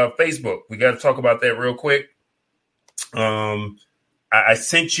with Facebook. We got to talk about that real quick. I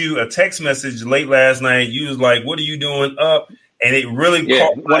sent you a text message late last night. You was like, "What are you doing up?" And it really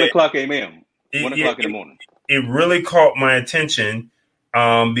caught 1 o'clock a.m. 1 o'clock in the morning. It really caught my attention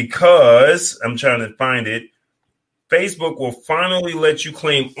because I'm trying to find it. Facebook will finally let you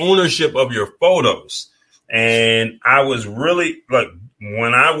claim ownership of your photos. And I was really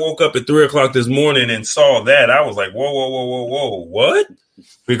when I woke up at 3 o'clock this morning and saw that, I was like, whoa, what?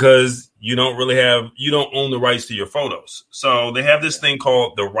 Because you don't own the rights to your photos. So they have this thing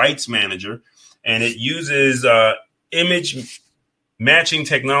called the Rights Manager, and it uses image matching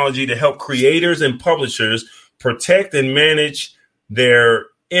technology to help creators and publishers protect and manage their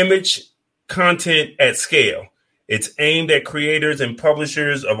image content at scale. It's aimed at creators and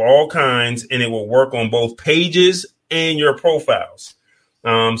publishers of all kinds, and it will work on both pages and your profiles.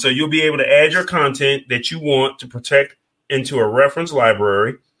 So you'll be able to add your content that you want to protect into a reference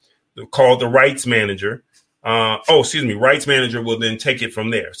library called the Rights Manager. Rights Manager will then take it from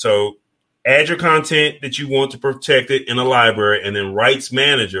there. So add your content that you want to protect it in a library, and then Rights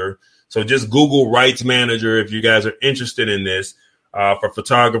Manager. So just Google Rights Manager if you guys are interested in this for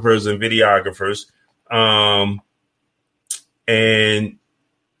photographers and videographers. And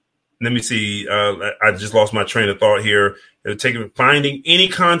let me see. I just lost my train of thought here. It'll take finding any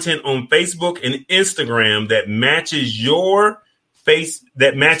content on Facebook and Instagram that matches your face,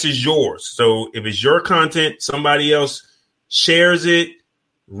 that matches yours. So if it's your content, somebody else shares it,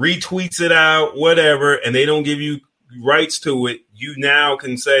 retweets it out, whatever, and they don't give you rights to it, you now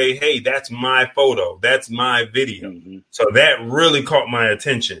can say, hey, that's my photo. That's my video. Mm-hmm. So that really caught my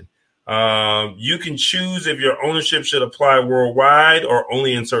attention. You can choose if your ownership should apply worldwide or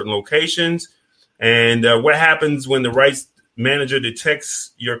only in certain locations. And what happens when the Rights Manager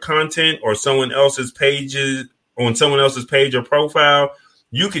detects your content or someone else's pages on someone else's page or profile,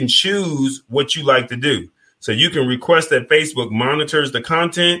 you can choose what you like to do. So you can request that Facebook monitors the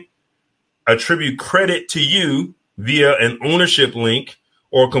content, attribute credit to you via an ownership link,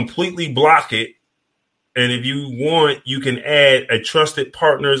 or completely block it. And if you want, you can add a trusted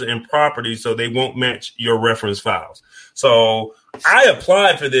partners and properties so they won't match your reference files. So I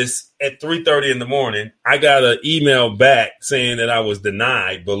applied for this at 3:30 in the morning. I got an email back saying that I was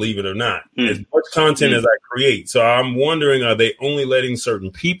denied, believe it or not, as much content as I create. So I'm wondering, are they only letting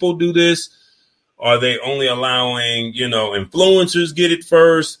certain people do this? Are they only allowing, influencers get it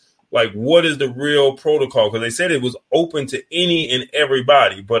first? Like, what is the real protocol? Because they said it was open to any and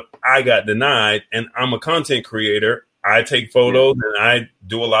everybody, but I got denied, and I'm a content creator. I take photos and I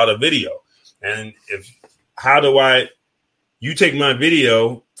do a lot of video. And you take my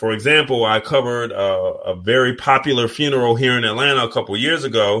video, for example, I covered a very popular funeral here in Atlanta a couple of years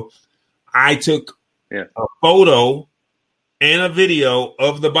ago. I took a photo and a video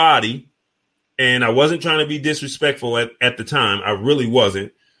of the body, and I wasn't trying to be disrespectful at the time. I really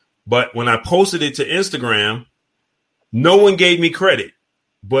wasn't. But when I posted it to Instagram, no one gave me credit.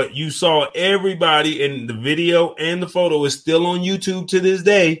 But you saw everybody in the video, and the photo is still on YouTube to this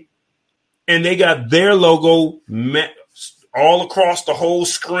day. And they got their logo all across the whole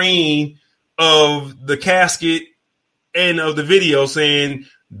screen of the casket and of the video saying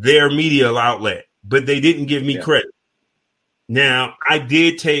their media outlet, but they didn't give me credit. Now, I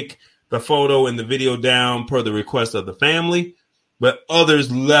did take the photo and the video down per the request of the family, but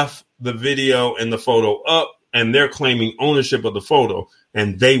others left the video and the photo up, and they're claiming ownership of the photo,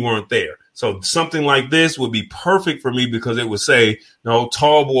 and they weren't there. So something like this would be perfect for me because it would say, no,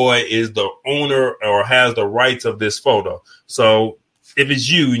 Tallboy is the owner or has the rights of this photo. So if it's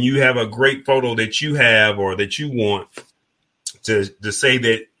you and you have a great photo that you have or that you want to say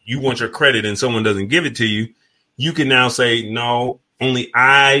that you want your credit and someone doesn't give it to you, you can now say, no, only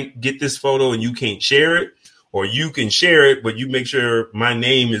I get this photo and you can't share it, or you can share it, but you make sure my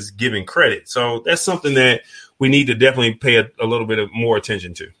name is given credit. So that's something that we need to definitely pay a little bit of more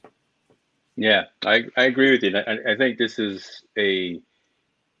attention to. Yeah, I agree with you. I think this is a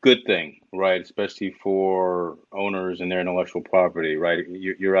good thing, right? Especially for owners and their intellectual property, right?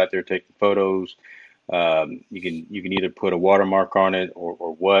 You're out there taking photos. You can either put a watermark on it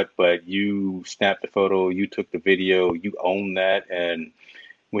or what, but you snapped the photo, you took the video, you own that, and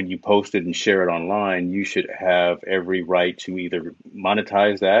when you post it and share it online, you should have every right to either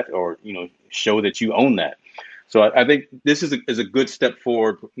monetize that or show that you own that. So I think this is a good step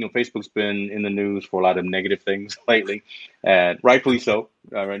forward. Facebook's been in the news for a lot of negative things lately, and rightfully so.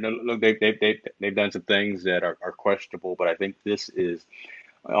 Right? Look, they've done some things that are questionable, but I think this is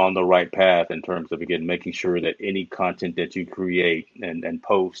on the right path in terms of, again, making sure that any content that you create and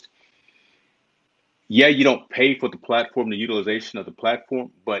post, you don't pay for the platform, the utilization of the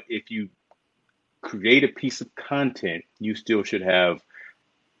platform, but if you create a piece of content, you still should have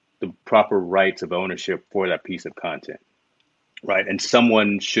the proper rights of ownership for that piece of content, right? And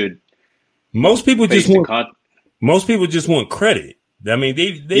someone should. Most people just want credit. I mean,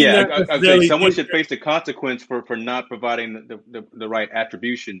 someone should face the consequence for not providing the right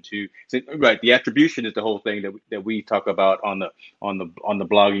attribution to. Right, the attribution is the whole thing that we talk about on the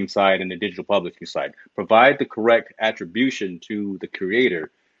blogging side and the digital publishing side. Provide the correct attribution to the creator.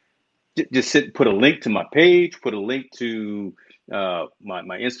 Just put a link to my page, put a link to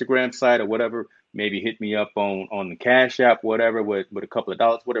my Instagram site or whatever. Maybe hit me up on the Cash App, whatever, with a couple of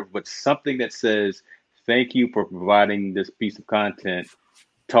dollars, whatever. But something that says, thank you for providing this piece of content,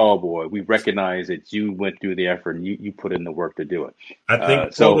 Tallboy. We recognize that you went through the effort and you put in the work to do it. I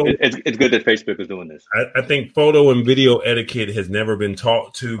think it's good that Facebook is doing this. I think photo and video etiquette has never been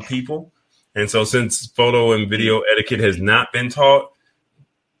taught to people. And so since photo and video etiquette has not been taught,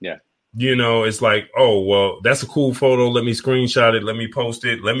 it's like, oh, well, that's a cool photo. Let me screenshot it. Let me post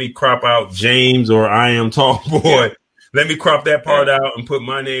it. Let me crop out James or I am Tallboy. Yeah. Let me crop that part out and put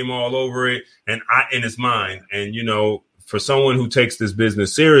my name all over it. And it's mine. And, for someone who takes this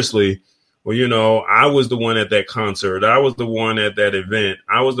business seriously, well, I was the one at that concert. I was the one at that event.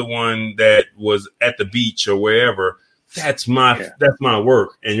 I was the one that was at the beach or wherever. That's my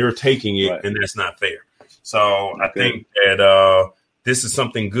work. And you're taking it. Right. And that's not fair. So I think that this is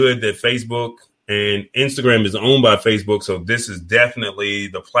something good that Facebook and Instagram is owned by Facebook. So this is definitely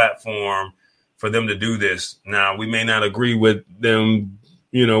the platform for them to do this. Now, we may not agree with them,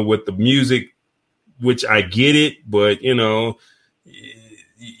 with the music, which I get it, but,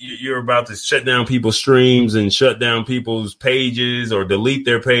 you're about to shut down people's streams and shut down people's pages or delete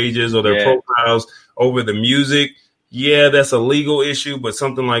their pages or their profiles over the music. Yeah, that's a legal issue, but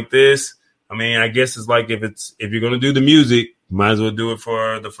something like this, I mean, I guess it's like if you're going to do the music, might as well do it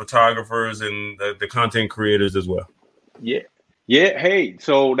for the photographers and the content creators as well. Yeah. Hey,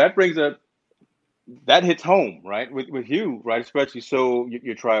 so that brings up, that hits home, right? With you, right? Especially so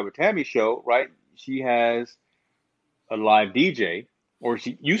your Try with Tammy show, right? She has a live DJ, or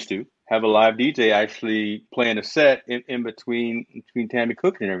she used to have a live DJ actually playing a set in between Tammy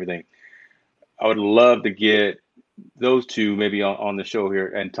cooking and everything. I would love to get those two maybe on the show here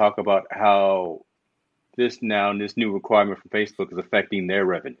and talk about how this new requirement from Facebook is affecting their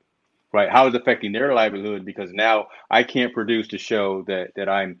revenue, right? How is it affecting their livelihood? Because now I can't produce the show that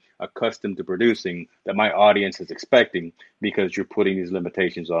I'm accustomed to producing, that my audience is expecting, because you're putting these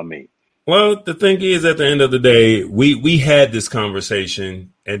limitations on me. Well, the thing is, at the end of the day, we had this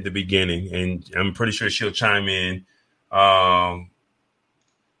conversation at the beginning, and I'm pretty sure she'll chime in.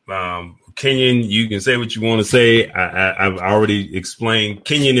 Kenyon, you can say what you want to say. I've already explained.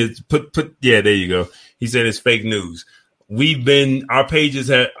 Kenyon is there you go. He said it's fake news.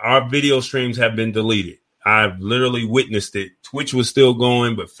 Our video streams have been deleted. I've literally witnessed it. Twitch was still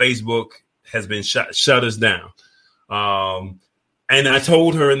going, but Facebook has been shut us down. And I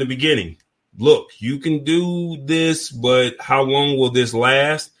told her in the beginning, look, you can do this, but how long will this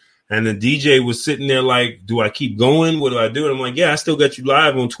last? And the DJ was sitting there like, do I keep going? What do I do? And I'm like, yeah, I still got you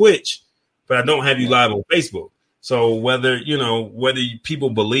live on Twitch, but I don't have you live on Facebook. So whether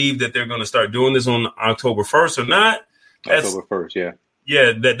people believe that they're going to start doing this on October 1st or not, October 1st,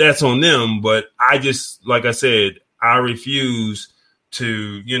 yeah, that's on them. But I just, like I said, I refuse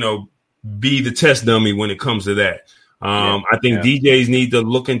to, be the test dummy when it comes to that. I think DJs need to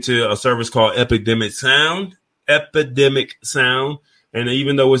look into a service called Epidemic Sound. And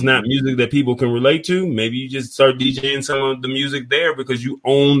even though it's not music that people can relate to, maybe you just start DJing some of the music there because you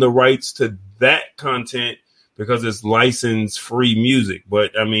own the rights to that content because it's licensed free music.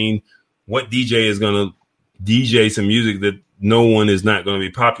 But I mean, what DJ is going to DJ some music that no one is not going to be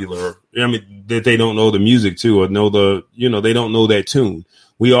popular? I mean, that they don't know the music to, or know they don't know that tune.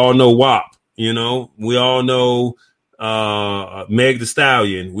 We all know WAP, we all know Meg Thee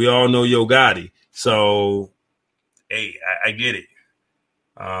Stallion. We all know Yo Gotti. So, hey, I get it.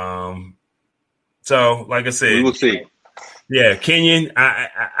 So like I said, we will see. Yeah, Kenyon.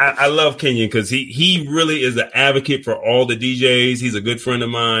 I love Kenyon because he really is an advocate for all the DJs. He's a good friend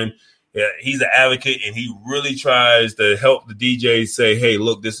of mine. Yeah, he's an advocate, and he really tries to help the DJs say, "Hey,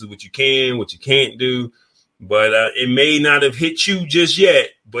 look, this is what you can, what you can't do." But it may not have hit you just yet,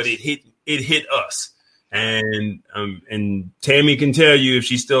 but it hit us. And Tammy can tell you if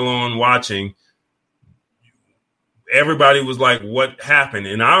she's still on watching. Everybody was like, what happened?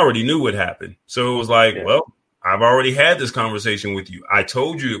 And I already knew what happened. So it was like, well, I've already had this conversation with you. I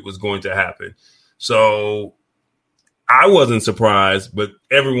told you it was going to happen. So I wasn't surprised, but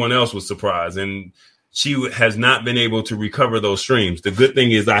everyone else was surprised. And she has not been able to recover those streams. The good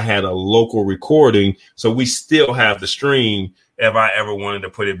thing is I had a local recording, so we still have the stream if I ever wanted to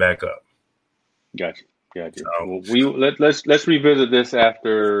put it back up. Gotcha. Well, let's revisit this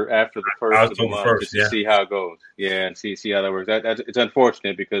after the first of the month just to see how it goes. Yeah, and see how that works. It's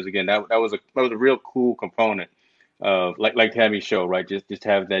unfortunate because again that was a real cool component of like Tammy's show, right? Just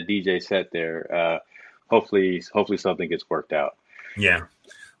have that DJ set there. Hopefully something gets worked out. Yeah.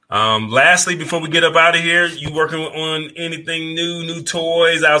 Lastly, before we get up out of here, you working on anything new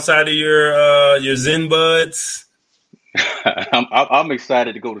toys outside of your Zen Buds? I'm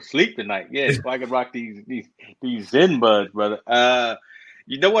excited to go to sleep tonight. Yeah, so I can rock these Zen Buds, brother.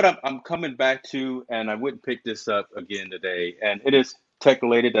 You know what I'm coming back to, and I wouldn't pick this up again today, and it is tech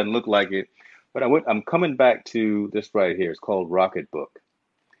related, doesn't look like it, but I'm coming back to this right here. It's called Rocketbook.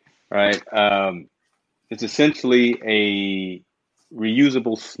 Right? It's essentially a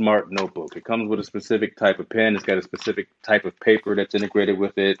reusable smart notebook. It comes with a specific type of pen. It's got a specific type of paper that's integrated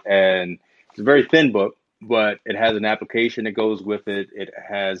with it, and it's a very thin book. But it has an application that goes with it. It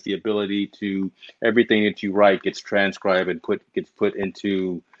has the ability to everything that you write gets transcribed and gets put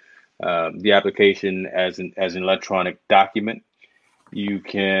into the application as an electronic document. You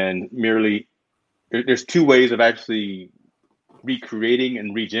can there's two ways of actually recreating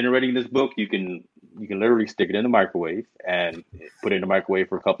and regenerating this book. You can literally stick it in the microwave and put it in the microwave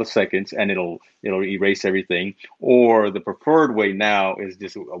for a couple of seconds, and it'll erase everything. Or the preferred way now is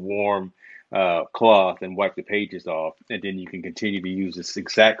just a warm cloth and wipe the pages off, and then you can continue to use this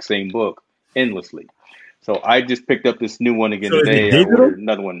exact same book endlessly. So I just picked up this new one again today. I ordered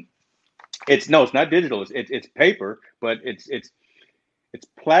another one. It's not digital. It's paper, but it's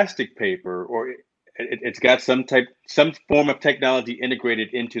plastic paper, or it's got some form of technology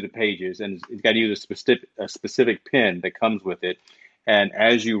integrated into the pages, and it's got to use a specific pen that comes with it. And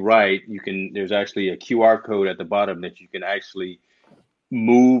as you write, there's actually a QR code at the bottom that you can actually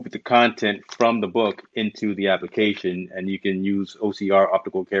move the content from the book into the application, and you can use OCR,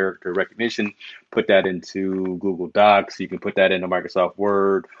 optical character recognition, put that into Google Docs. You can put that into Microsoft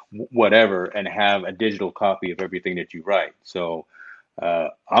Word, whatever, and have a digital copy of everything that you write. So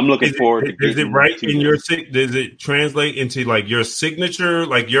I'm looking forward to. Is it right in your? Does it translate into like your signature,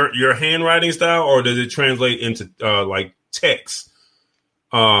 like your handwriting style, or does it translate into like text?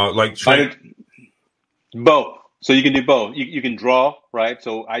 Both. So you can do both. You can draw, right?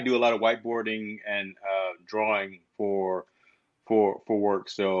 So I do a lot of whiteboarding and drawing for work.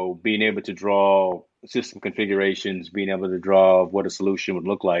 So being able to draw system configurations, being able to draw what a solution would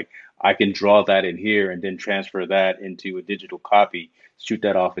look like, I can draw that in here and then transfer that into a digital copy, shoot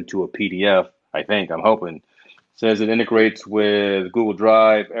that off into a PDF. I'm hoping. It says it integrates with Google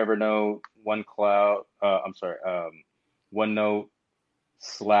Drive, Evernote, OneNote,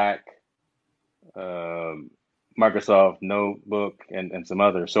 Slack, Microsoft Notebook, and some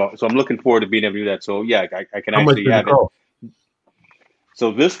others. So I'm looking forward to being able to do that. So yeah, I can actually have it.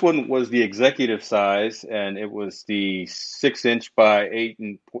 So this one was the executive size, and it was the 6-inch by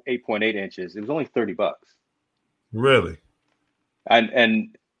 8.8 inches. It was only $30. Really?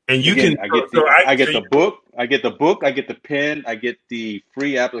 And And you Again, can. I get the book, I get the pen, I get the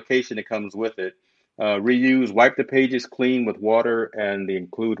free application that comes with it. Reuse, wipe the pages clean with water, and they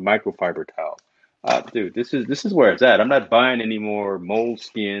include microfiber towel. Dude, this is where it's at. I'm not buying any more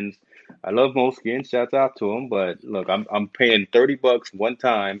Moleskins. I love Moleskine. Shouts out to them. But look, I'm paying $30 one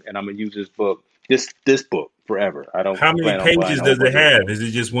time, and I'm gonna use this book forever. I don't How many plan on buying pages a whole does it bunch of. have? Is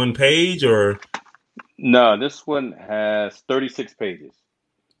it just one page, or No, this one has 36 pages.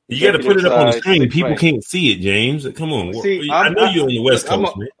 you got to put Executive it up on the size, screen? six People by. can't see it, James. Come on. See, I know you're on the West look,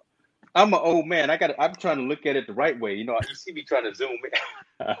 Coast, man. I'm an old man. I'm trying to look at it the right way. You know, you see me trying to zoom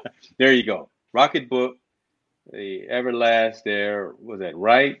in. There you go. Rocket Book, the Everlast. There was that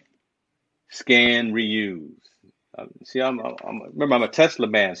right? Scan, reuse. See, remember I'm a Tesla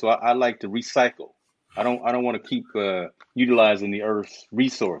man, so I like to recycle. I don't want to keep utilizing the Earth's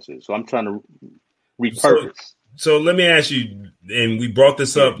resources. So I'm trying to repurpose. So let me ask you, and we brought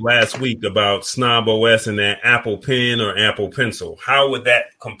this up last week about Snob OS and that Apple Pen or Apple Pencil. How would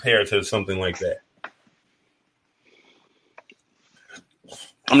that compare to something like that?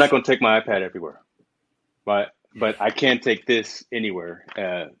 I'm not going to take my iPad everywhere, but I can take this anywhere.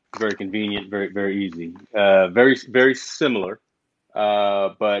 Very convenient, very very easy, very very similar.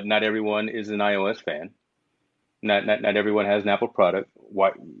 But not everyone is an iOS fan. Not everyone has an Apple product.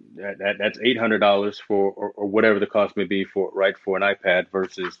 Why that's $800 for or whatever the cost may be for an iPad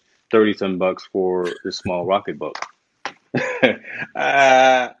versus 30-some bucks for this small Rocket Book.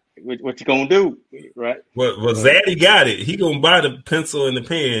 What you gonna do, right? Well, Zaddy got it. He gonna buy the pencil and the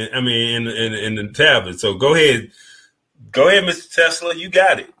pen. I mean, and the tablet. So go ahead, Mr. Tesla. You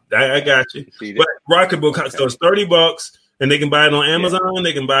got it. I got you. But Rocket Book costs $30, and they can buy it on Amazon. Yeah.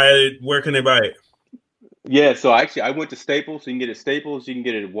 They can buy it. Where can they buy it? Yeah, so actually, I went to Staples. So you can get it at Staples. You can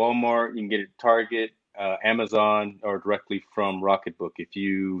get it at Walmart. You can get it at Target, Amazon, or directly from Rocketbook. If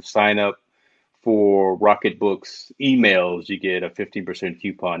you sign up for Rocketbook's emails, you get a 15%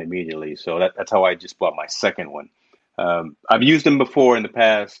 coupon immediately. So that's how I just bought my second one. I've used them before in the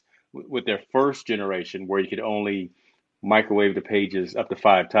past with their first generation, where you could only microwave the pages up to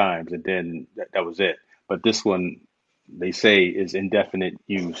 5 times, and then that was it. But this one, they say, is indefinite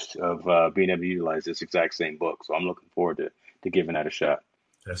use of being able to utilize this exact same book. So I'm looking forward to giving that a shot.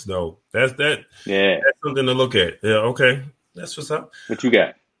 That's dope. That's something to look at. Yeah, okay. That's what's up. What you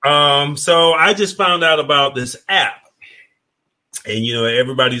got? So I just found out about this app. And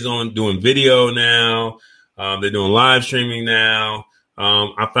everybody's doing video now. They're doing live streaming now.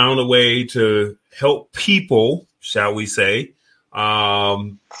 I found a way to help people, shall we say,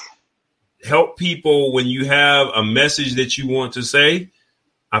 help people when you have a message that you want to say.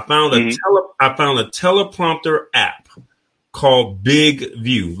 I found a teleprompter app called Big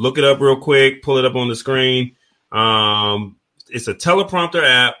View. Look it up real quick. Pull it up on the screen. It's a teleprompter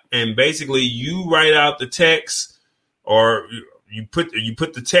app, and basically you write out the text, or you put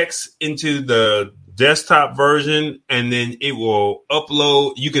the text into the desktop version, and then it will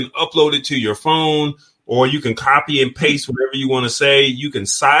upload. You can upload it to your phone, or you can copy and paste whatever you want to say. You can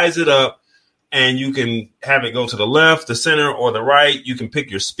size it up, and you can have it go to the left, the center, or the right. You can pick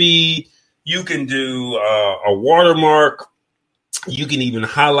your speed. You can do a watermark. You can even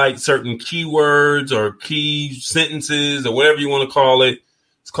highlight certain keywords or key sentences or whatever you want to call it.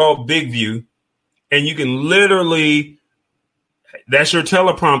 It's called Big View. And you can literally, that's your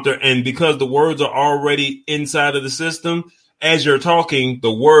teleprompter. And because the words are already inside of the system, as you're talking,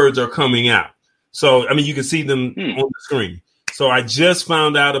 the words are coming out. So, I mean, you can see them on the screen. So I just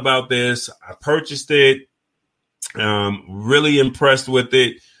found out about this. I purchased it. Really impressed with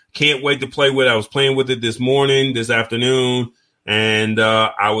it. Can't wait to play with it. I was playing with it this afternoon. And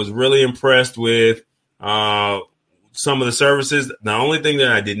I was really impressed with some of the services. The only thing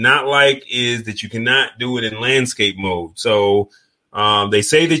that I did not like is that you cannot do it in landscape mode. So they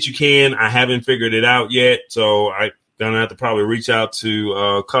say that you can. I haven't figured it out yet. So I'm going to have to probably reach out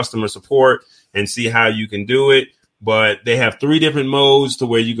to customer support and see how you can do it. But they have 3 different modes to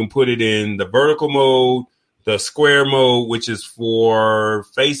where you can put it in the vertical mode, the square mode, which is for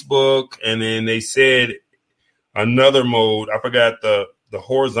Facebook. And then they said another mode, I forgot the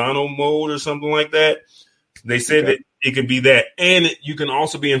horizontal mode or something like that. They said that it could be that. And you can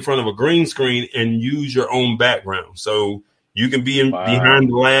also be in front of a green screen and use your own background. So you can be behind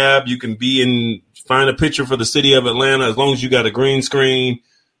the lab. You can find a picture for the city of Atlanta. As long as you got a green screen,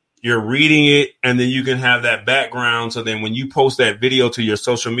 you're reading it, and then you can have that background. So then when you post that video to your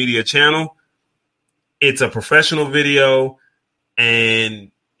social media channel, it's a professional video,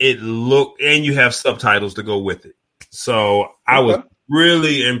 and and you have subtitles to go with it. So I was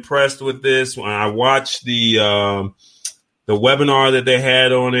really impressed with this when I watched the the webinar that they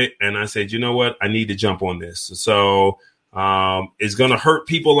had on it, and I said, you know what, I need to jump on this. So it's going to hurt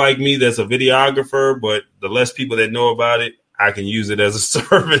people like me that's a videographer, but the less people that know about it, I can use it as a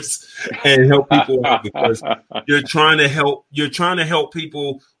service and help people out, because you're trying to help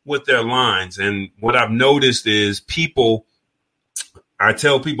people with their lines. And what I've noticed is I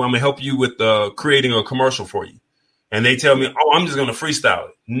tell people I'm going to help you with creating a commercial for you. And they tell me, oh, I'm just going to freestyle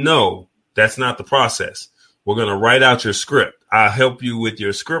it. No, that's not the process. We're going to write out your script. I'll help you with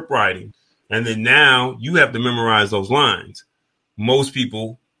your script writing. And then now you have to memorize those lines. Most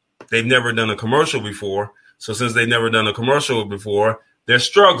people, they've never done a commercial before. So since they've never done a commercial before, they're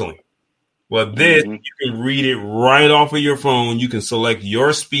struggling. Well, this, you can read it right off of your phone. You can select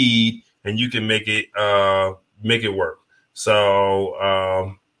your speed and you can make it work.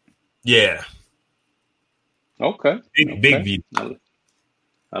 So, yeah. Okay. Big view.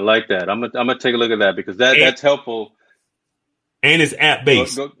 I like that. I'm gonna take a look at that, because that's helpful. And it's app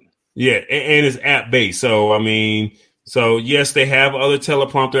based. Yeah, and it's app based. So yes, they have other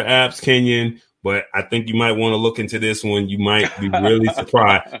teleprompter apps, Kenyon, but I think you might want to look into this one. You might be really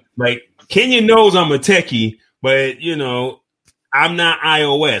surprised. Like, Kenyon knows I'm a techie, but I'm not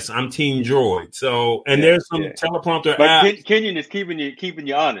iOS. I'm Team Droid. So, and there's some teleprompter apps. But Kenyon is keeping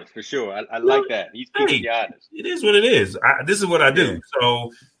you honest, for sure. I like that. He's keeping you honest. It is what it is. This is what I do.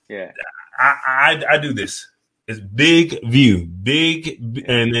 Yeah. So, I do this. It's big view,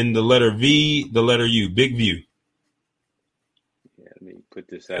 and then the letter V, the letter U, big view. Yeah, let me put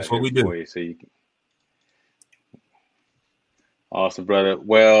this out. That's what we do. For you so you can. Awesome, brother.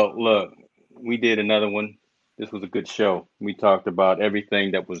 Well, look, we did another one. This was a good show. We talked about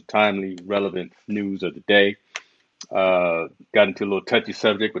everything that was timely, relevant news of the day. Got into a little touchy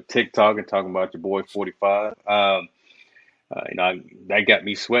subject with TikTok and talking about your boy 45. That got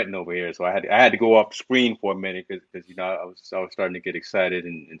me sweating over here. So I had to go off the screen for a minute because I was starting to get excited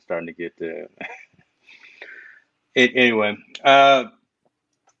and starting to get anyway.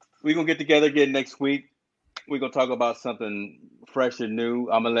 We're gonna get together again next week. We're gonna talk about something fresh and new.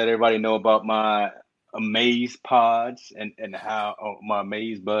 I'm gonna let everybody know about my Amaze Pods and how my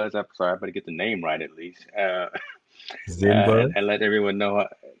Amaze Buds. I'm sorry, I better get the name right at least. And let everyone know,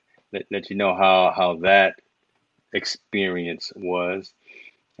 let you know how that experience was.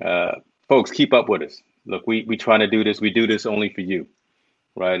 Folks, keep up with us. Look, we trying to do this. We do this only for you,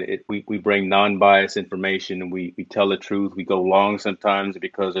 right? We bring non-biased information, and we tell the truth. We go long sometimes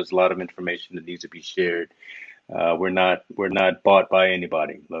because there's a lot of information that needs to be shared. We're not bought by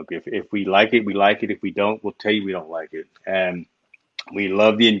anybody. Look, if we like it, we like it. If we don't, we'll tell you we don't like it. And we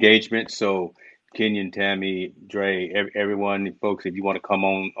love the engagement. So Kenyon, Tammy, Dre, everyone, folks, if you want to come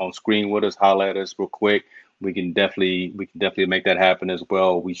on screen with us, holler at us real quick. We can definitely make that happen as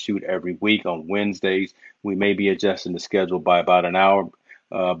well. We shoot every week on Wednesdays. We may be adjusting the schedule by about an hour,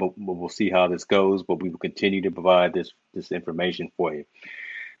 but we'll see how this goes. But we will continue to provide this information for you.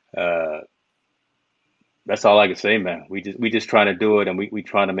 That's all I can say, man. We just trying to do it, and we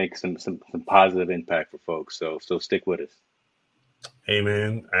trying to make some positive impact for folks. So stick with us. Hey,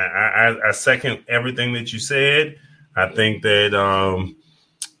 man, I second everything that you said. I think that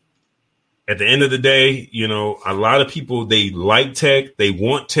at the end of the day, a lot of people, they like tech, they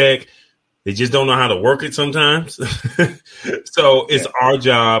want tech, they just don't know how to work it sometimes. So it's our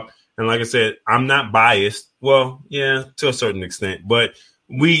job. And like I said, I'm not biased. Well, yeah, to a certain extent, but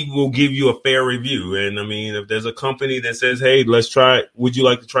we will give you a fair review. And I mean, if there's a company that says, hey, would you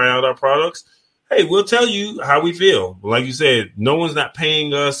like to try out our products? Hey, we'll tell you how we feel. Like you said, no one's not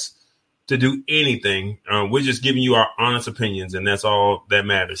paying us to do anything. We're just giving you our honest opinions, and that's all that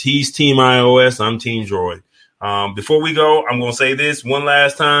matters. He's Team iOS. I'm Team Droid. Before we go, I'm going to say this one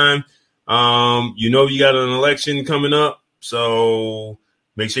last time. You got an election coming up, so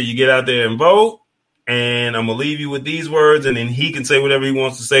make sure you get out there and vote. And I'm going to leave you with these words, and then he can say whatever he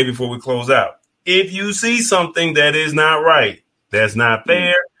wants to say before we close out. If you see something that is not right, that's not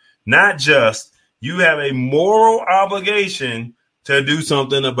fair, not just, you have a moral obligation to do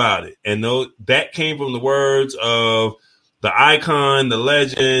something about it. And that came from the words of the icon, the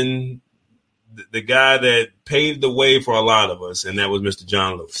legend, the guy that paved the way for a lot of us, and that was Mr.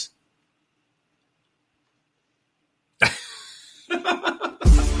 John Lewis.